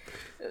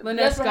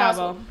 Lynette That's what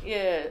Scavo.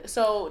 Yeah.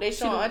 So they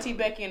showing Auntie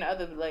Becky and the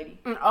other lady.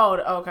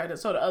 Oh, okay.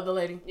 So the other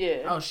lady.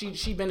 Yeah. Oh,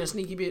 she been a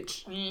sneaky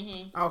bitch.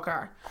 Mm-hmm.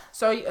 Okay.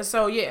 So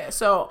yeah.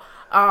 So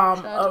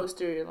Shout out to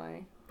Wisteria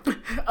Lane.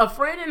 a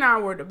friend and I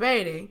were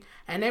debating,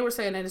 and they were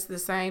saying that it's the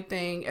same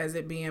thing as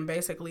it being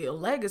basically a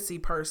legacy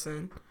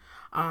person,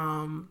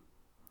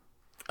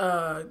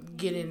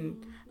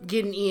 getting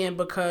in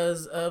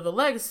because of a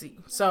legacy.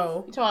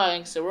 So You talking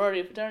about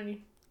sorority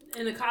fraternity?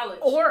 In the college.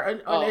 or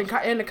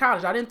in the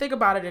college. I didn't think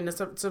about it in the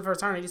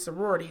fraternity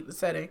sorority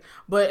setting,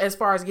 but as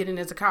far as getting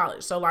into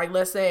college. So like,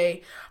 let's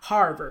say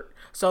Harvard.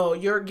 So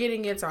you're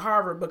getting into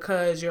Harvard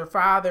because your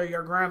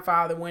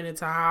grandfather went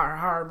into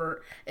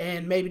Harvard,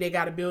 and maybe they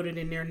got to build it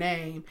in their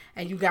name,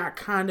 and you got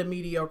kind of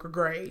mediocre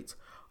grades,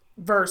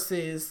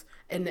 versus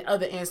in the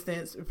other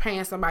instance,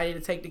 paying somebody to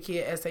take the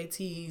kid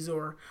SATs,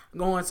 or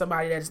going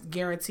somebody that's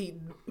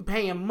guaranteed,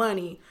 paying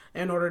money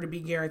in order to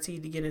be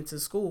guaranteed to get into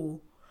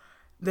school.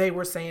 They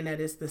were saying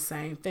that it's the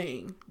same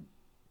thing.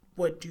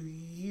 What do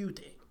you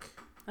think?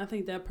 I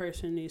think that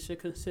person needs to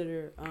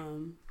consider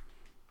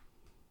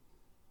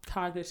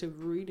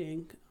cognitive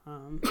reading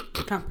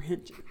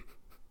comprehension.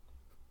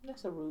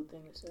 That's a rude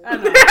thing to say. I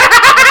know.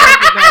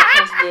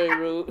 That's very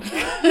rude.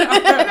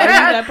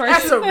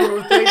 That's a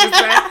rude thing to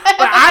say.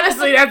 But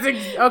honestly,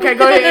 okay.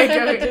 Go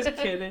ahead. Just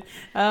kidding.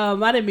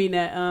 I didn't mean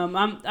that.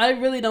 I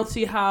really don't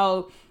see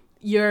how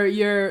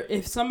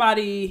if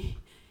somebody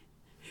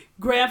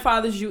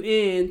grandfathers you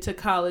in to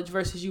college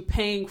versus you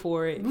paying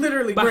for it.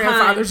 Literally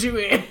grandfathers you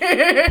in.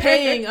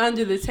 Paying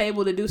under the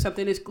table to do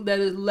something that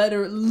is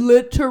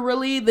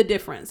literally the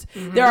difference.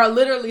 Mm-hmm. There are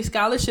literally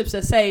scholarships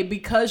that say,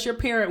 because your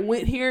parent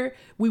went here,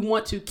 we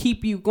want to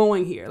keep you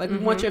going here. Like, we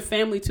want your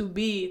family to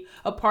be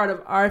a part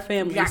of our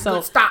family. You got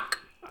good stock.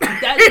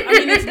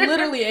 It's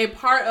literally a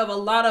part of a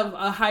lot of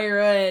higher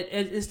ed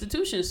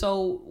institutions.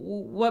 So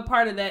what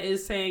part of that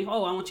is saying,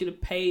 oh, I want you to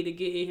pay to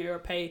get in here, or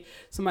pay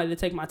somebody to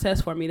take my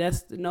test for me?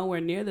 That's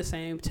nowhere near the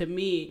same to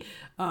me.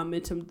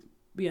 And to,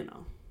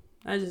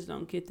 I just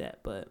don't get that.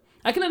 But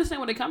I can understand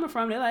where they're coming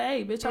from. They're like,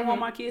 hey, bitch, I want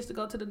my kids to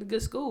go to the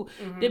good school.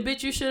 Then,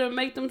 bitch, you should have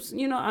made them,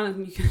 you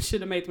should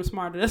have made them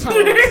smarter. That's not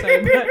what I'm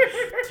saying.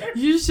 But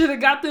you should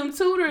have got them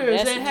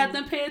tutors and had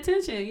them pay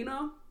attention,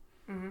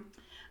 Mm-hmm.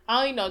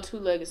 I only know 2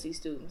 legacy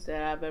students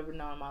that I've ever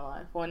known in my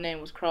life. One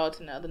name was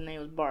Carlton, the other name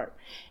was Bart.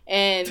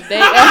 And they...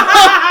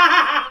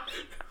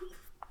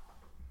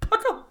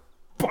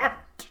 Bart.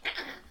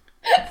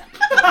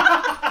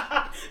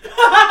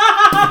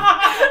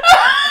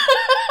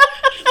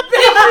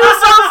 Bitch, you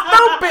so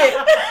stupid.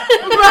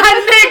 My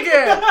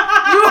nigga,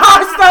 you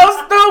are so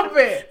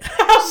stupid.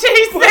 She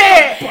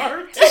said,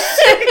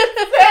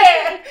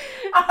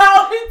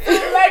 only 2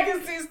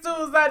 legacy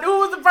students. Like, who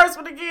was the first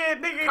one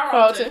again,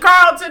 nigga?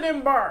 Carlton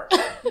and Bart.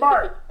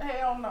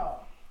 Hell no.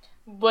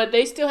 But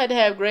they still had to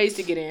have grades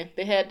to get in.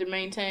 They had to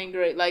maintain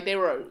grade. Like, they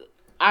were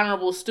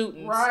honorable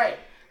students. Right.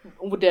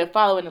 With their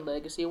following the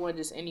legacy. It wasn't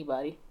just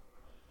anybody.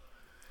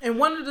 In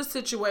one of the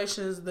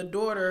situations, the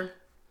daughter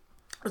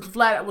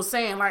flat was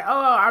saying, like,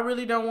 oh, I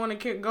really don't want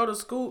to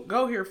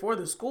go here for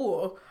the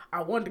school.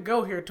 I wanted to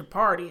go here to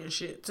party and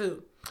shit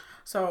too.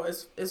 So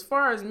as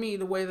far as me,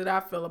 the way that I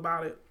feel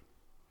about it,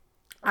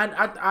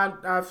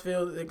 I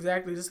feel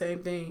exactly the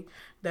same thing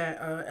that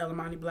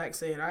Elamani Black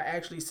said. I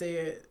actually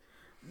said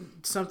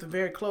something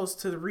very close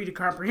to the reading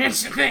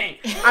comprehension thing.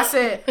 I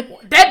said,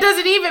 that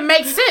doesn't even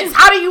make sense.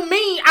 How do you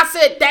mean? I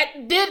said,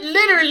 that did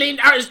literally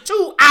are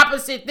 2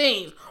 opposite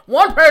things.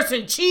 One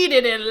person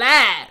cheated and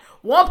lied.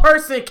 One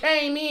person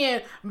came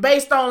in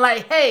based on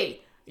like,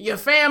 hey, your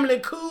family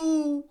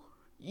cool,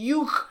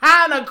 you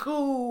kind of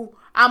cool,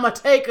 I'ma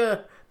take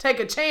a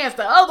chance.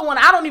 The other one,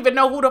 I don't even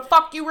know who the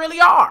fuck you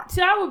really are.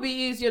 See, that would be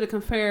easier to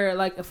compare,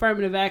 like,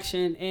 affirmative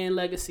action and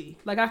legacy.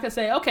 Like, I could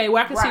say, okay,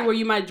 well, I can see where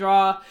you might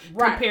draw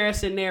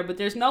comparison there, but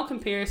there's no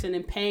comparison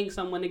in paying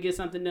someone to get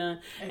something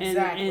done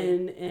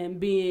and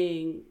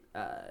being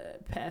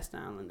passed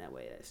down in that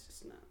way. That's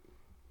just not.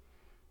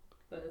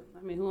 But,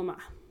 I mean, who am I?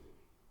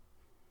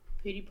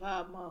 Petey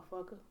Pop,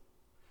 motherfucker.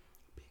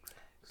 Big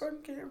facts.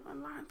 Burton Care, my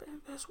line,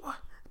 that's what.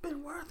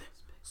 Been worth it.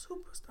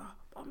 Superstar.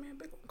 Bought me a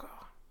big one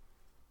car.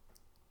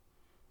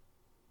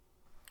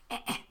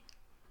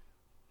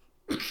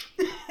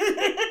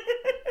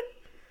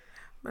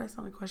 But that's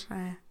the only question I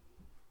had.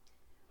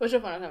 What's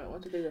your final comment?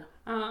 1, 2, 3, go.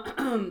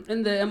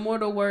 In the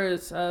immortal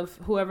words of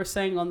whoever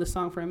sang on this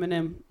song for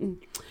Eminem,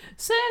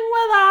 sing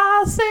with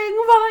us, sing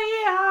for the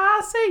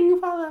year, sing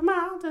for the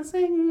mountain,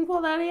 sing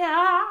for the year.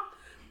 Are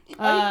you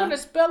putting a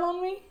spell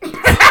on me? And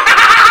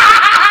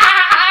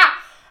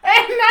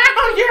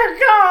now you're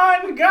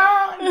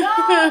gone.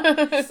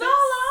 So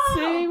long.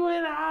 Sing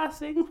with us,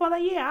 sing for the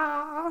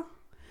year.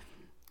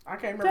 I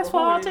can't remember. Just who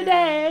for it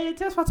today,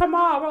 just for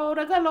tomorrow,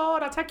 the good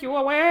Lord will take you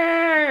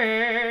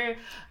away.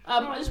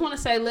 I just want to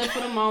say, live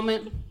for the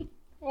moment.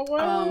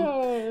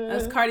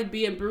 As Cardi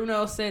B and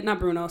Bruno said, not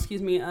Bruno,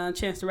 excuse me,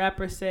 Chance the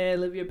Rapper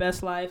said, live your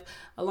best life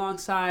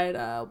alongside,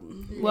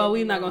 well,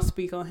 we're not going to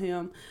speak on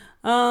him.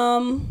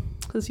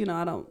 Because, you know,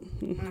 I don't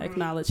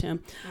acknowledge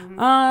him.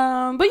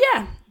 But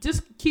yeah,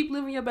 just keep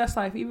living your best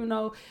life, even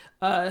though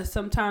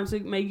sometimes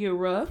it may get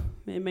rough.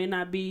 It may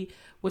not be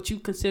what you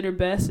consider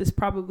best. It's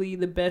probably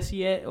the best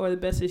yet, or the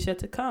best is yet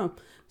to come.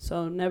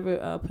 So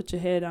never put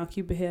your head down,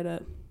 keep your head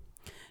up.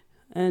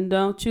 And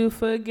don't you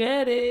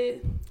forget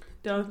it.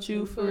 Don't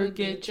you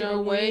forget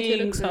your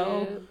wings,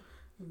 ho.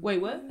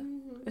 Wait, what?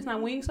 It's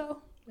not wings, ho?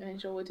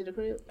 Ain't your way to the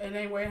crib? It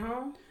ain't way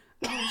home?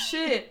 Oh,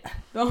 shit.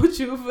 Don't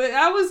you forget.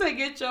 I would say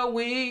get your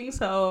wings,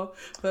 ho.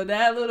 For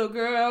that little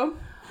girl.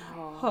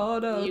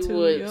 Hold on. You to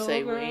would your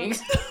say girl.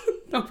 wings.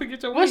 Don't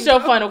forget your wings. What's your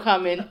final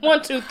comment?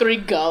 1, 2, 3,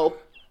 go.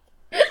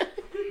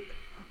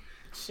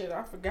 Shit,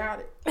 I forgot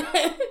it.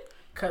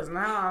 Cause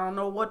now I don't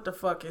know what the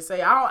fuck it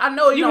say. I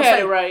know he You don't had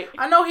say it right.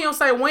 I know he don't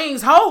say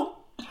wings, ho.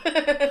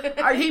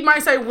 He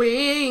might say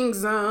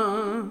wings,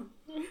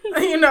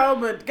 you know.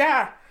 But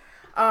God,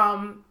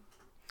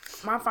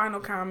 my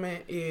final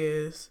comment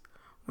is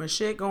when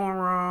shit going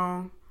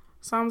wrong,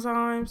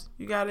 sometimes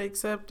you gotta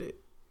accept it,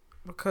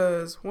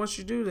 because once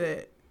you do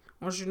that,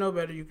 once you know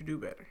better, you can do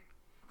better.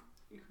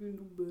 If you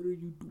do better,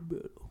 you do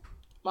better.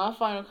 My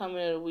final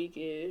comment of the week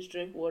is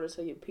drink water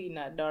so your pee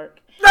not dark.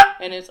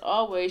 And as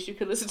always, you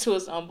can listen to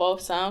us on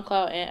both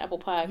SoundCloud and Apple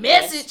Podcasts.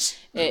 Message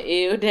at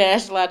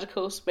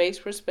ill-logical space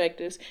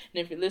perspectives.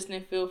 And if you're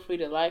listening, feel free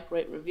to like,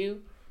 rate,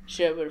 review,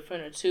 share with a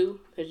friend or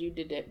two, because you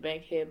did that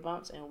bankhead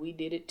bounce and we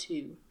did it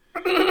too.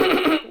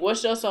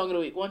 What's your song of the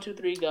week? 1, 2,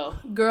 3, go.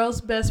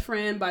 Girl's Best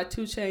Friend by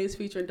 2 Chainz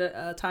featuring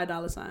Ty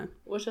Dolla $ign.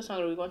 What's your song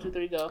of the week? 1, 2,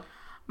 3, go.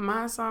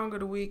 My song of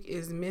the week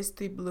is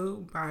Misty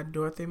Blue by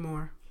Dorothy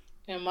Moore.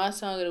 And my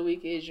song of the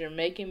week is You're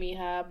Making Me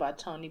High by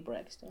Toni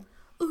Braxton.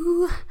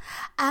 Ooh,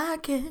 I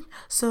get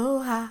so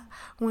high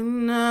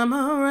when I'm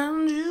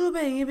around you,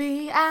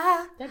 baby.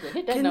 I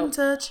can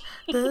touch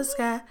the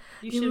sky.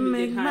 You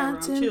make my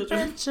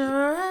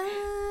temperature.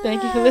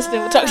 Thank you for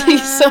listening. We'll talk to you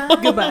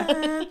soon.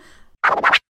 Goodbye.